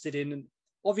interested in,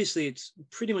 obviously it's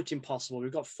pretty much impossible.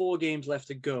 We've got 4 games left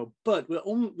to go, but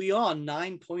we are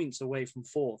 9 points away from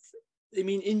 4th. I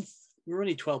mean, we're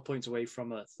only 12 points away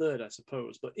from a 3rd, I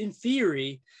suppose. But in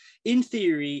theory,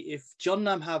 if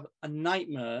Jeonnam have a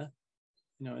nightmare,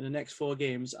 in the next 4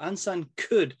 games, Ansan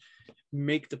could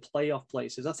make the playoff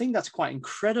places. I think that's quite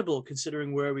incredible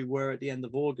considering where we were at the end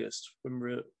of August, when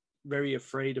we were very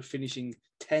afraid of finishing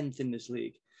 10th in this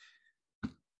league.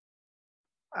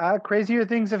 Crazier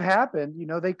things have happened.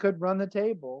 They could run the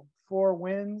table. 4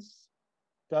 wins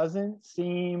doesn't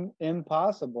seem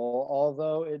impossible,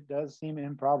 although it does seem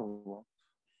improbable.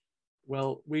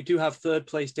 Well, we do have 3rd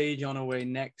place Daejeon away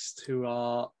next, who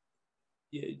are,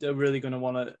 they're really going to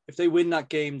want to, if they win that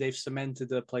game, they've cemented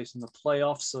their place in the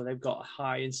playoffs, so they've got a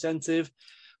high incentive.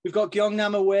 We've got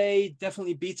Gyeongnam away,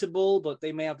 definitely beatable, but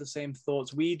they may have the same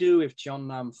thoughts we do if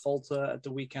Jeonnam falter at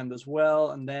the weekend as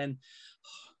well. And then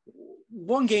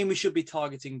one game we should be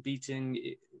targeting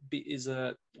beating is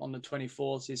on the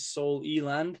 24th is Seoul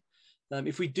Eland.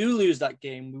 If we do lose that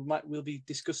game, we'll be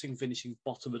discussing finishing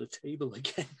bottom of the table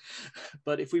again.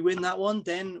 But if we win that one,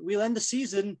 then we'll end the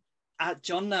season at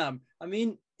Jeonnam. I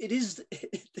mean,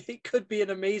 it could be an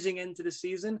amazing end to the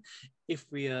season if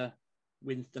we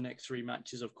win the next 3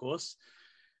 matches, of course.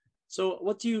 So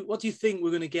what do you think we're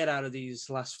going to get out of these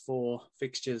last 4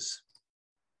 fixtures?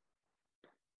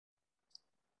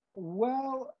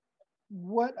 Well,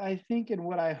 what I think and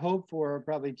what I hope for are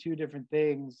probably 2 different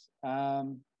things.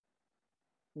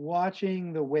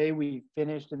 Watching the way we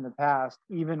finished in the past,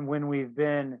 even when we've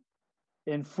been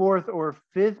in 4th or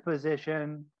 5th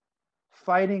position,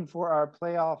 fighting for our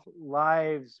playoff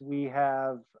lives, we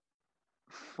have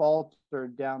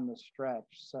faltered down the stretch.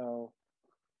 So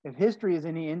if history is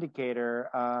any indicator,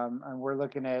 and we're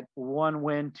looking at 1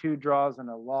 win, 2 draws, and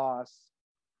a loss,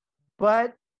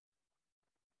 but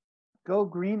go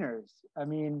Greeners. I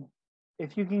mean,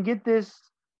 if you can get this,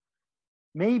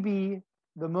 maybe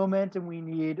the momentum we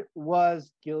need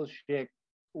was Gilshik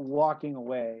walking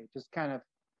away, just kind of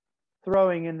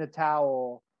throwing in the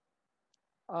towel.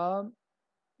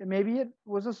 Maybe it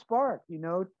was a spark,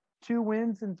 2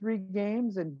 wins in 3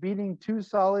 games and beating 2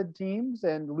 solid teams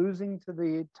and losing to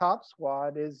the top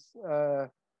squad is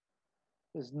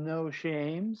no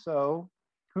shame. So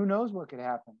who knows what could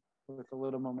happen with a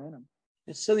little momentum.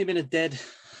 It's certainly been a dead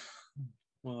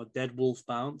wolf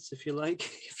bounce, if you like,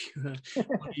 if you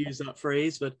want to use that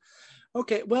phrase. But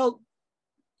okay, well,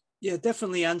 yeah,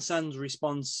 definitely Ansan's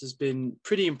response has been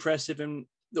pretty impressive. And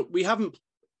look,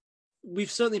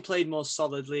 we've certainly played more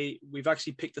solidly. We've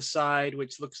actually picked a side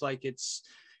which looks like it's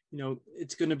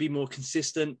going to be more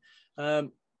consistent.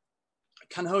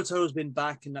 Kan Ho-to has been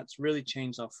back, and that's really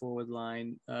changed our forward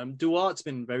line. Duarte's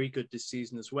been very good this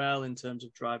season as well in terms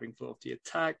of driving forth the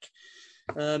attack.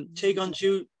 Chae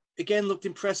Gon-ju again looked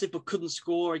impressive but couldn't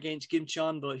score against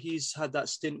Gimcheon, but he's had that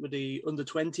stint with the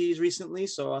under-20s recently,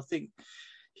 so I think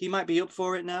he might be up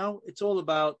for it now. It's all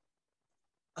about,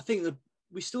 I think that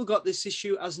we still got this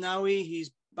issue. Asnawi,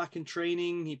 he's back in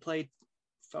training. He played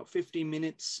about 15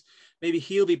 minutes. Maybe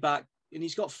he'll be back, and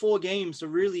he's got 4 games, so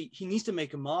really he needs to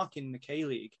make a mark in the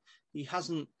K-League. He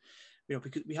hasn't,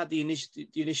 because we had the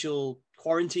initial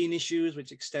quarantine issues,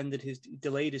 which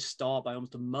delayed his start by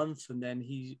almost a month. And then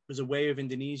he was away with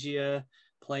Indonesia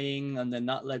playing. And then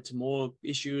that led to more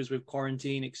issues with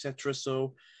quarantine, etc.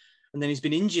 So, and then he's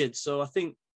been injured. So I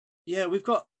think, we've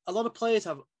got a lot of players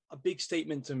have a big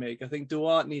statement to make. I think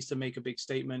Duarte needs to make a big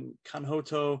statement. Kan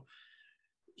Ho-to,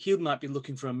 he might be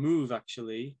looking for a move,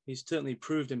 actually. He's certainly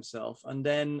proved himself. And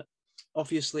then,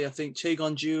 obviously, I think Chae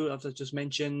Gon-ju, as I just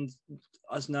mentioned,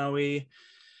 Asnawi.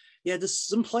 Yeah, there's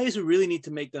some players who really need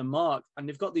to make their mark, and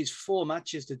they've got these 4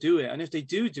 matches to do it. And if they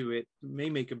do it, it may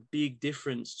make a big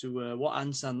difference to what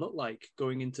Ansan looked like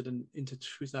going into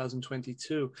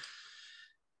 2022.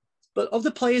 But of the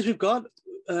players we've got,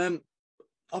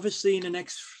 obviously in the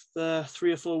next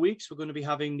 3 or 4 weeks, we're going to be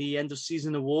having the end of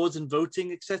season awards and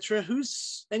voting, etc.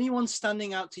 Who's anyone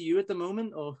standing out to you at the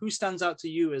moment, or who stands out to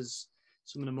you as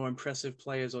some of the more impressive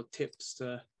players or tips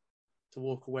to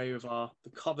walk away with the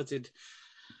coveted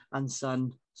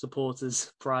Ansan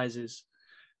supporters prizes?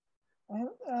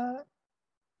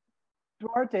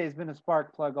 Duarte has been a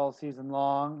spark plug all season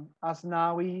long.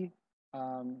 Asnawi,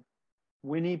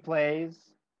 when he plays,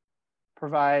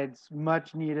 provides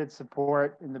much needed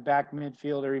support in the back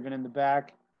midfield or even in the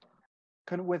back.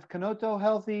 With Kanoto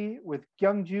healthy, with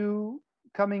Kyungju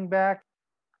coming back,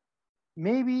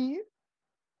 maybe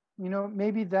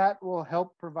that will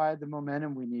help provide the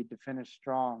momentum we need to finish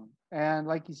strong. And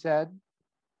like you said,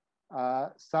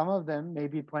 some of them may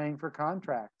be playing for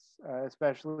contracts,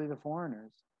 especially the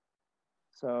foreigners.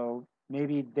 So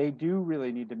maybe they do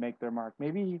really need to make their mark.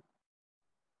 Maybe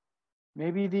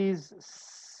these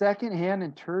secondhand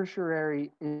and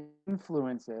tertiary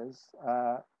influences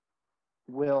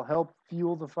will help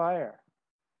fuel the fire.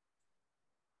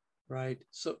 Right.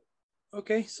 So,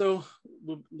 okay. So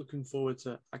we're looking forward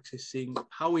to actually seeing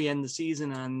how we end the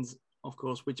season and, of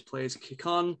course, which players kick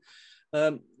on.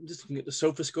 Just looking at the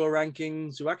SofaScore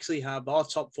rankings, we actually have our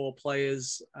top 4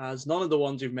 players as none of the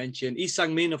ones we've mentioned. Lee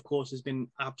Sang-min, of course, has been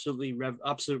absolute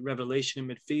revelation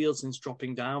in midfield since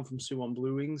dropping down from Suwon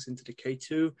Blue Wings into the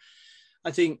K2.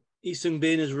 I think Lee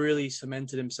Sung-bin has really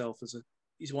cemented himself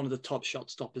he's one of the top shot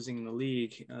stoppers in the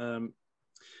league.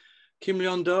 Kim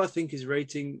Leon-do, I think his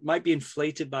rating might be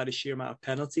inflated by the sheer amount of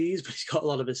penalties, but he's got a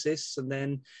lot of assists. And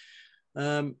then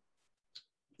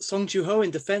Song Joo-ho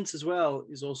in defense as well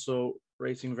is also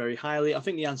rating very highly. I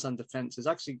think the Ansan defense is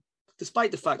actually, despite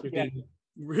the fact we've been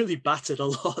really battered a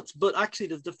lot, but actually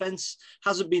the defense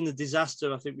hasn't been the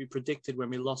disaster I think we predicted when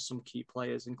we lost some key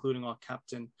players, including our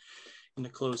captain in the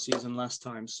close season last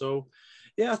time. So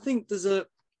yeah, I think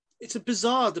it's a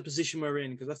bizarre the position we're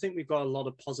in, because I think we've got a lot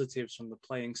of positives from the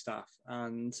playing staff,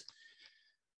 and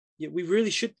yeah, we really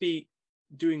should be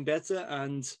doing better.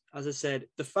 And as I said,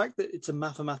 the fact that it's a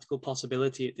mathematical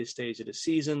possibility at this stage of the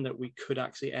season that we could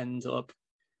actually end up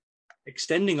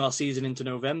extending our season into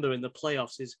November in the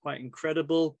playoffs is quite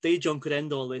incredible. Daejeon could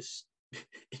end all this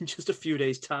in just a few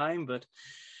days' time, but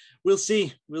we'll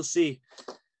see.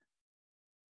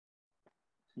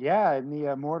 Yeah, in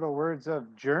the immortal words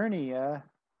of Journey,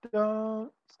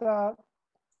 don't stop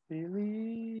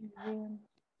believing.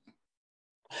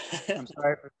 I'm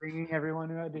sorry for singing, everyone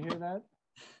who had to hear that.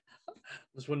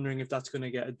 I was wondering if that's going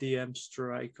to get a DM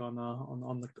strike on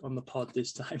the pod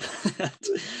this time.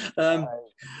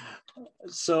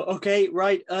 So okay,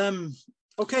 right.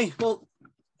 Okay, well,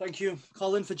 thank you,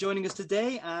 Colin, for joining us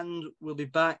today, and we'll be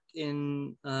back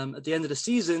in at the end of the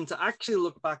season to actually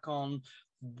look back on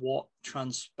what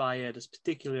transpired, as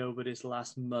particularly over this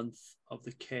last month of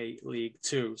the K League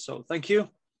 2. So thank you.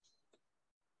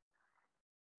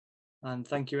 And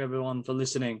thank you everyone for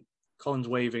listening. Colin's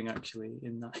waving actually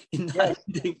in that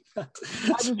ending. I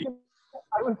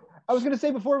was going to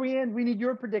say before we end, we need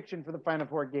your prediction for the Final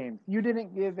Four games. You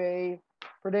didn't give a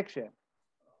prediction.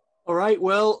 All right.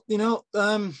 Well,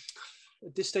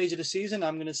 at this stage of the season,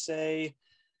 I'm going to say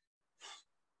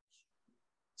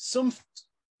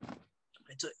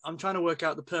I'm trying to work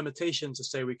out the permutation to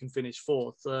say we can finish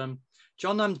 4th.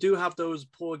 Jeonnam do have those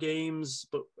poor games,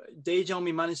 but Daejeon,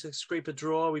 we managed to scrape a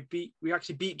draw. We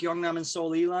actually beat Gyeongnam and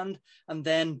Seoul Eland, and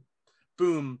then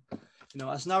boom,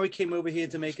 Asnawi came over here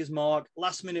to make his mark.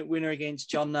 Last minute winner against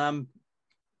Jeonnam.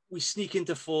 We sneak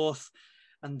into 4th,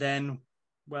 and then,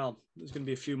 well, there's going to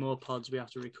be a few more pods we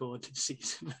have to record this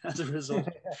season as a result.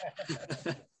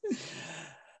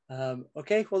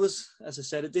 Okay, well, as I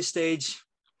said, at this stage,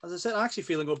 I'm actually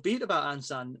feeling upbeat about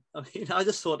Ansan. I mean, I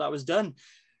just thought that was done.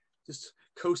 Just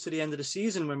coast to the end of the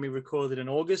season when we recorded in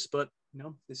August, but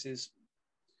it's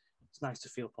nice to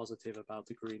feel positive about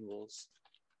the Green Wolves.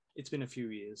 It's been a few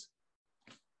years.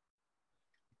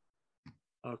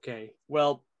 Okay,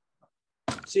 well,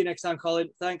 see you next time, Colin.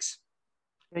 Thanks.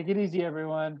 Take it easy,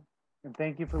 everyone, and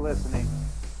thank you for listening.